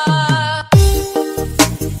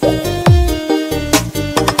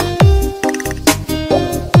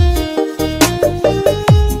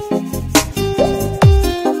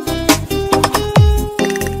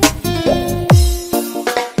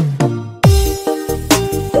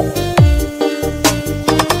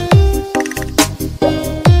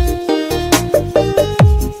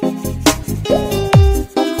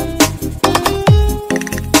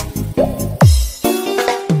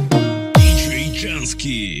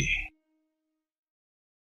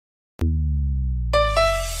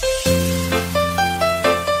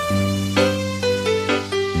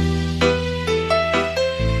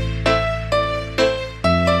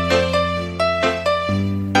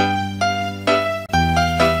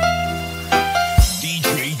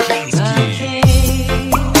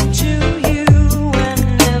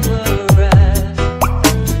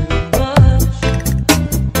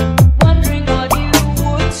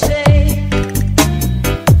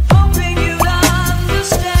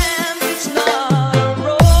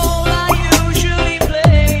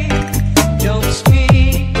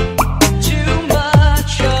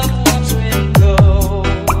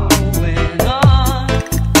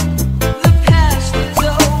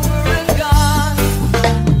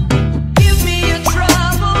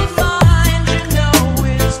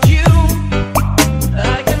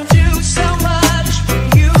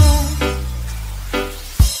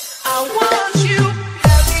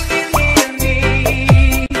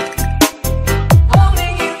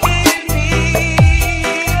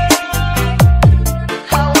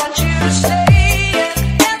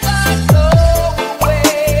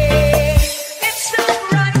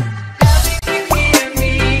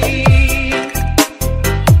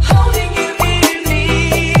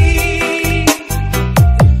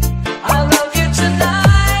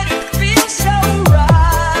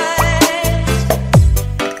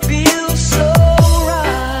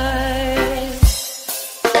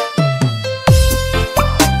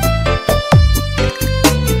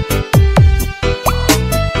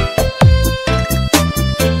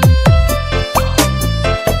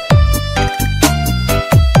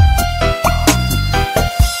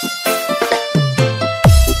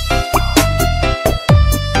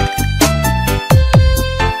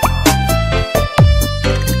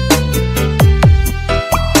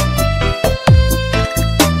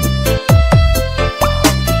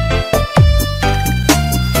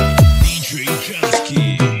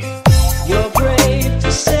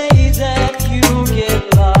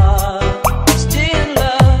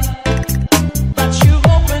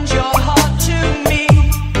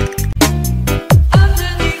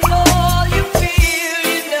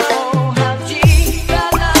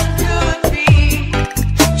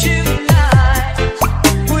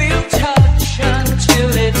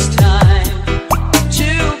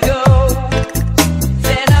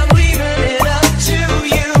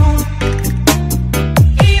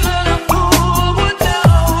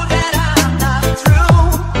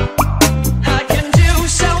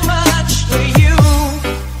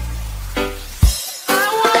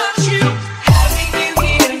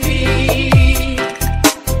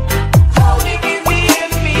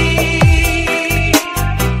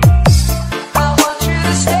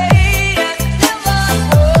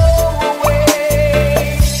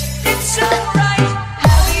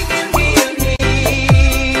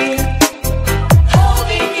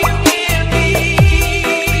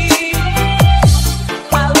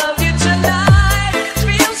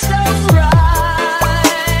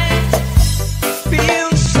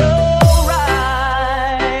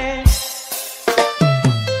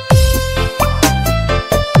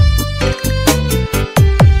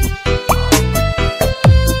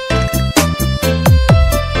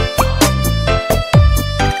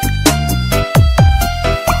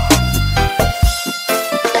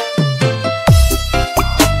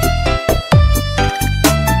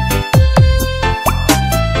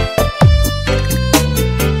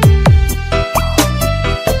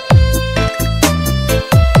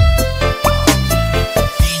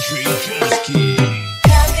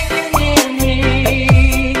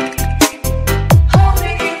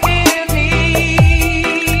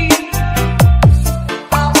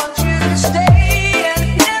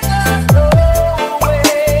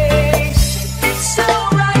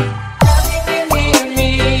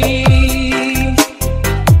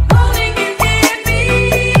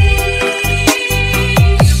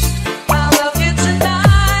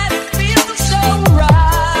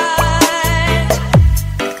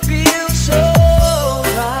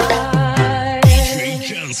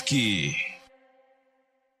 Jansky.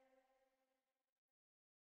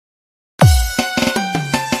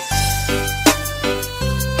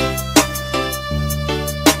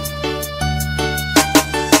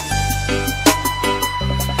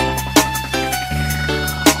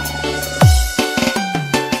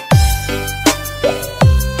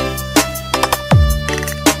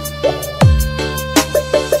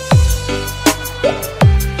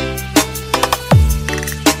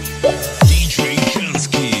 DJ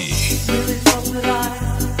Jansky. Really thought that I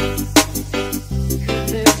could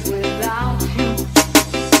live without you.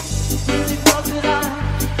 Really thought that I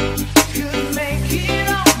could make it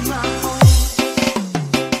on my own.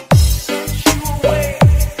 Sent you away,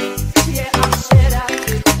 yeah, I said I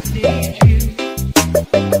didn't need you.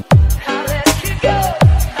 I let you go,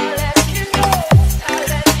 I let you go, I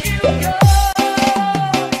let you go.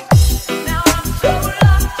 Now I'm so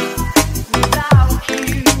lost without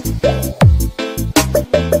you.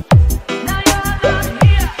 Now you're not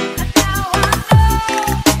here, and now I know.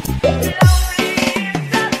 Lonely is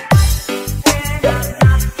the night when I'm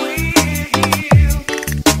not with you.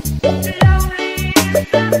 Lonely is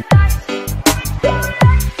the night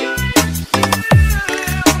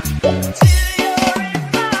till you're in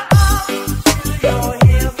my arms, till you're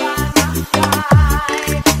here by my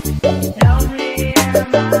side. Lonely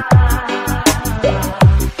am I.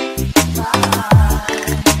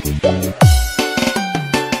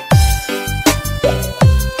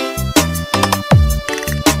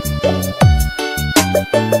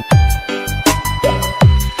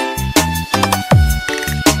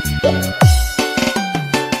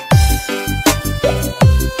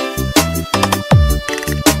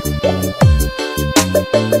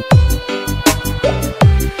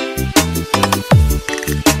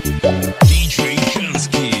 DJ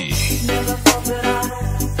Jansky. Never thought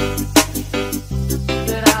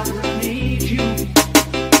that I would need you.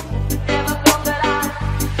 Never thought that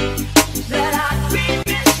I'd be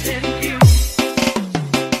missing you.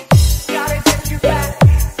 Gotta get you back.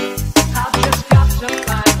 I've just got to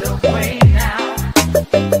find a way now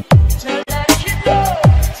to let you know,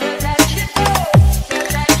 to let you know, to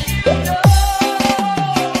let you know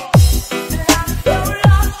that I'm so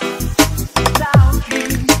lost without you.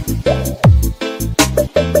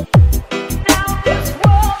 Now this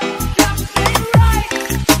world just ain't right.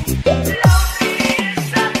 Lonely is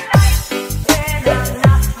the night when I'm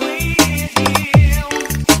not with you.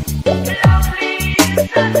 Lonely is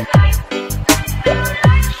the night when the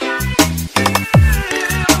light shines through.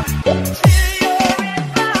 Till you're in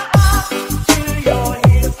my arms, till you're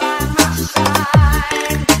here by my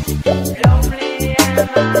side. Lonely am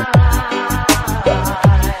I.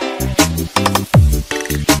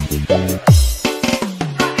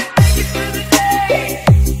 I can make it through the day.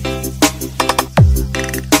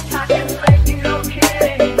 I can make it okay.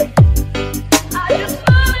 I just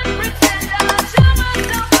love and pretend I tell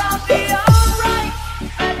myself I'll be alright.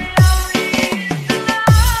 And lonely is the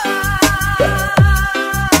night.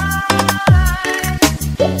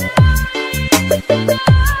 Lonely is the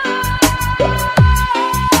night.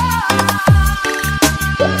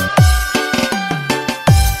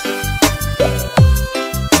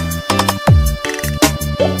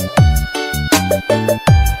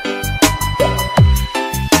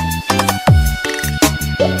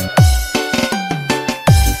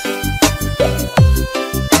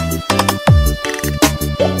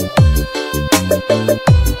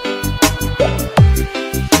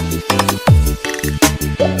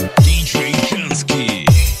 DJ Jansky.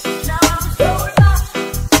 Now I'm so lost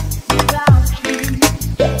without you.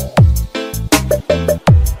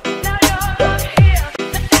 Now you're not here,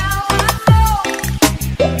 and now I know.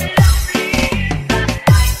 Lonely is the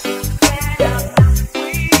night when I'm not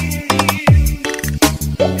with you.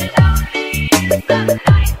 Lonely is the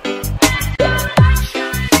night when the light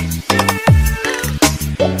shines through.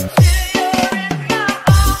 Till you're in my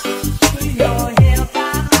arms, till you're here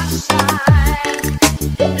by my side.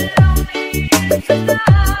 Lonely is the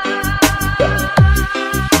night.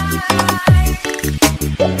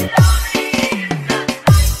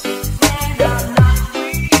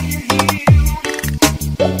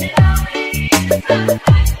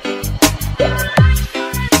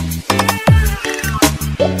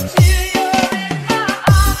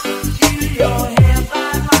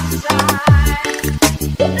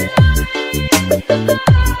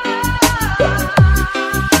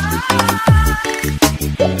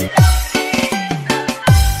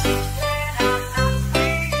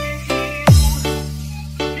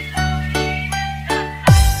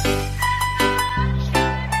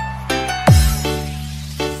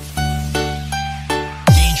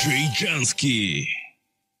 Jansky.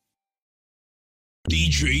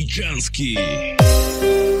 DJ Jansky.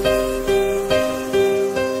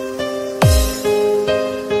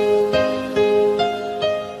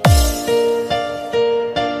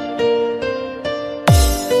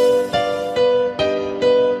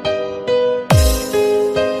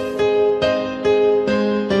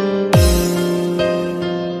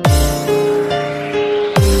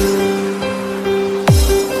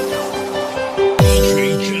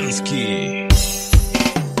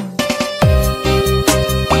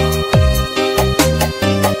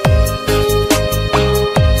 Thank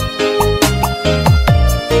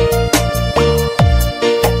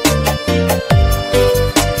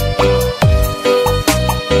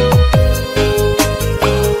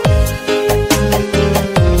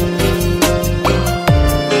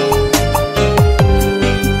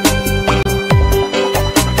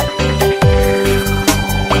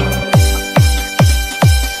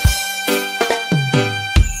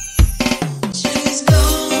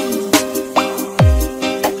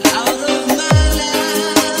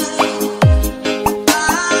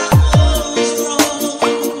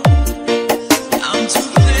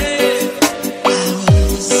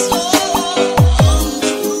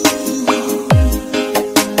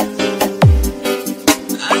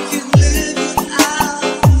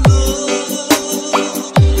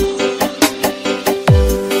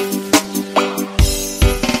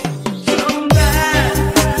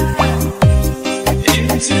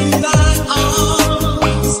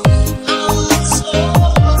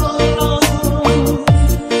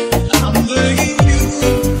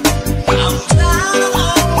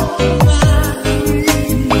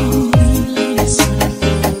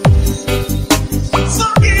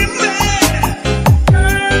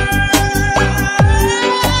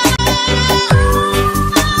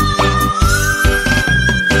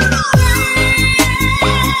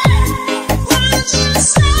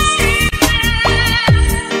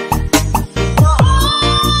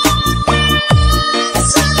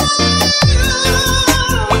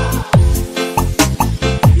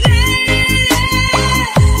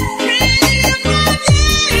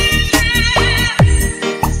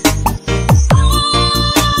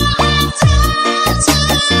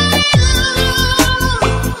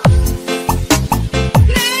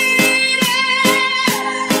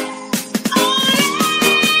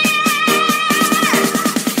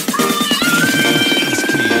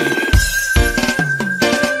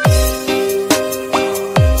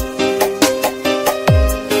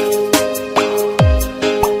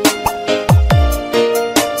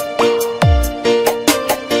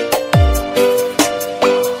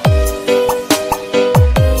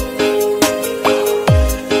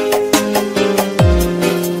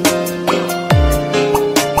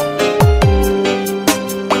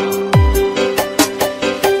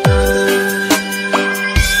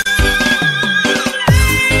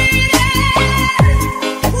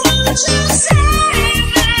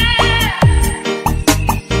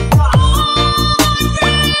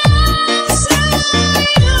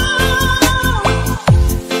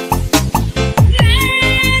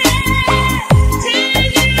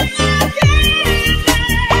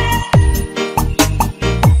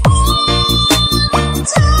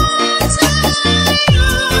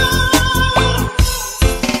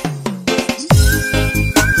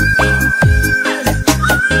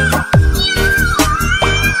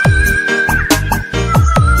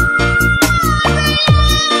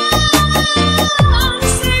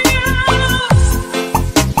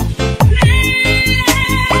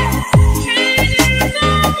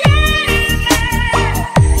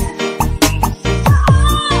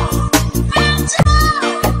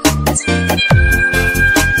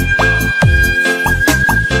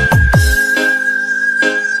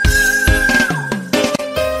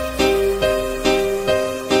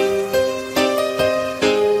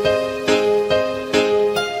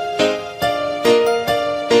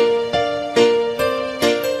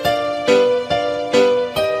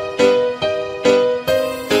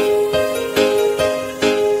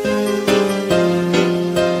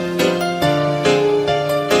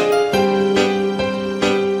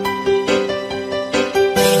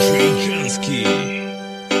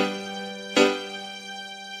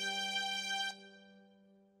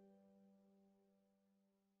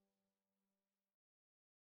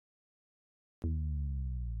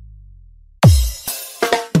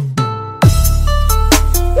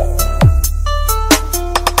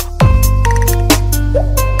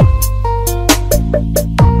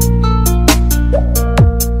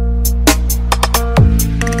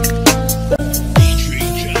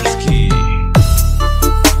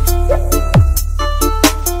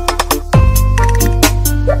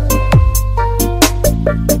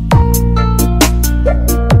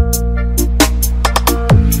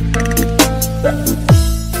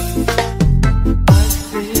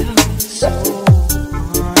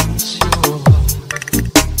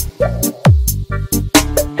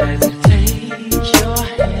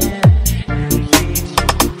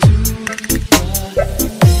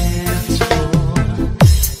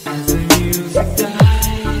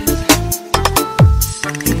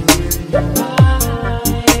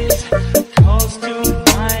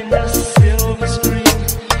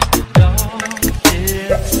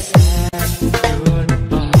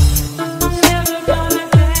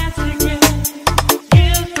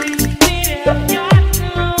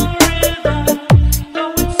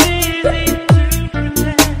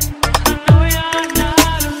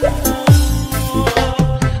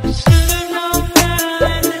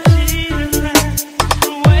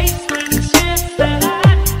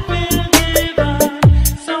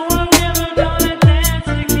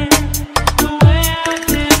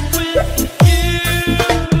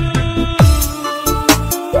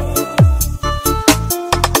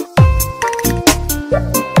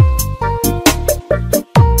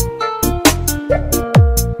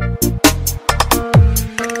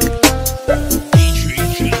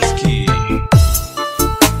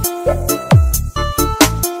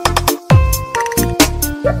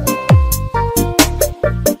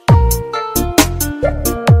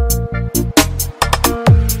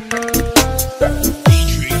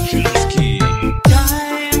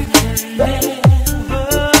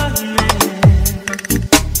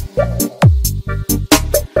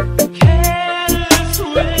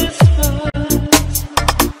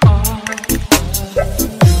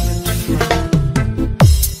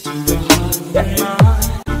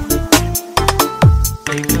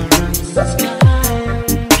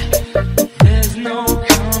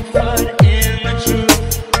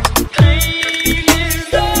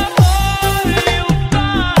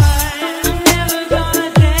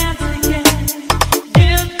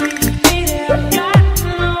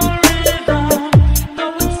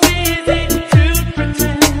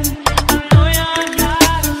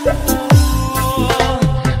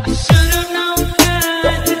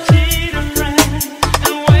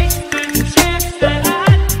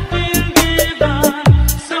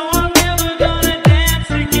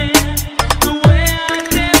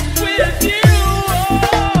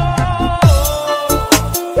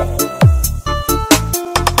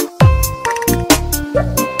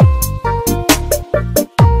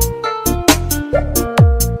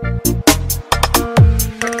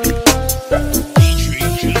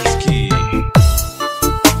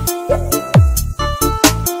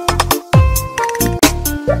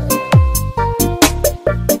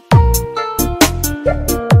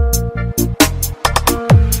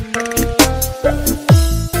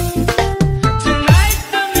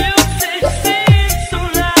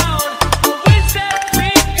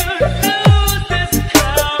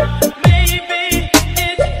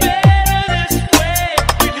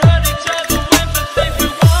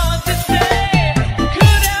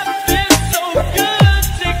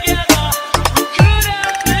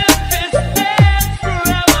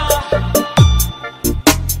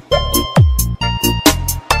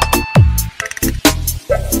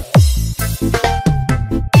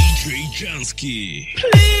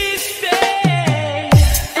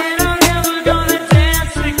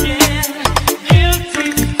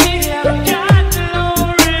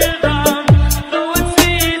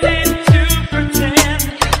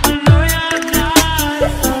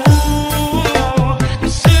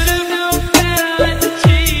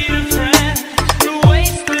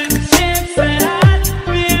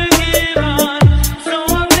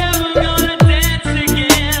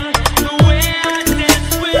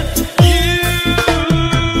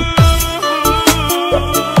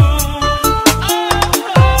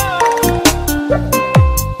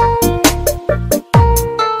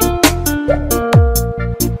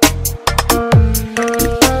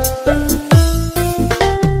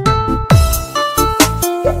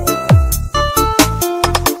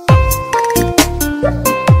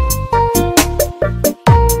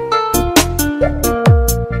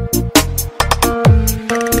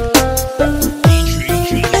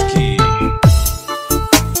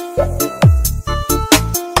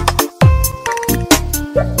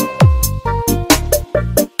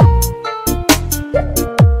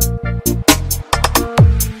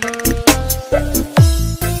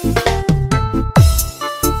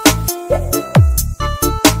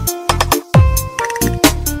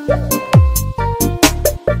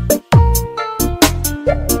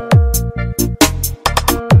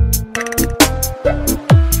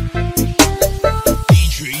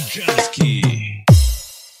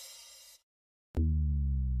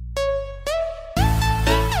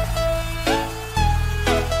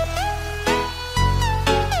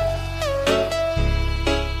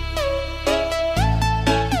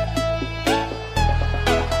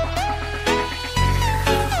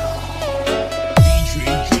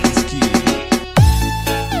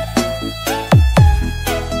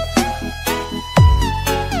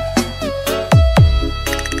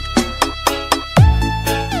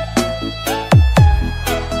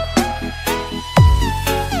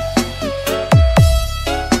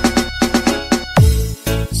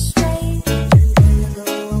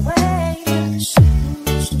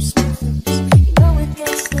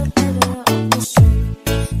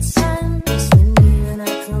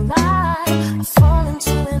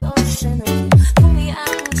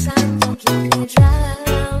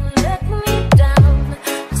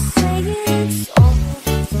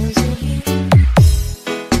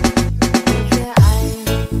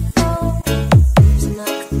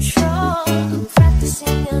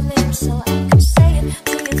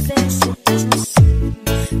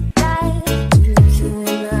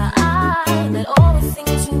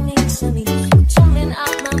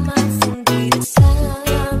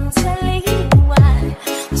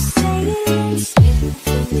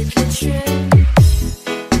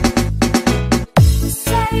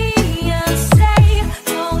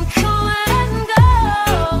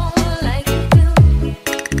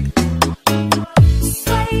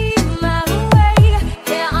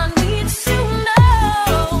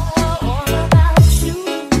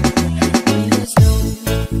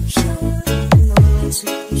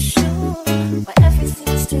But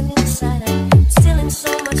everything's still inside. I'm still in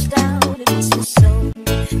so much doubt. It's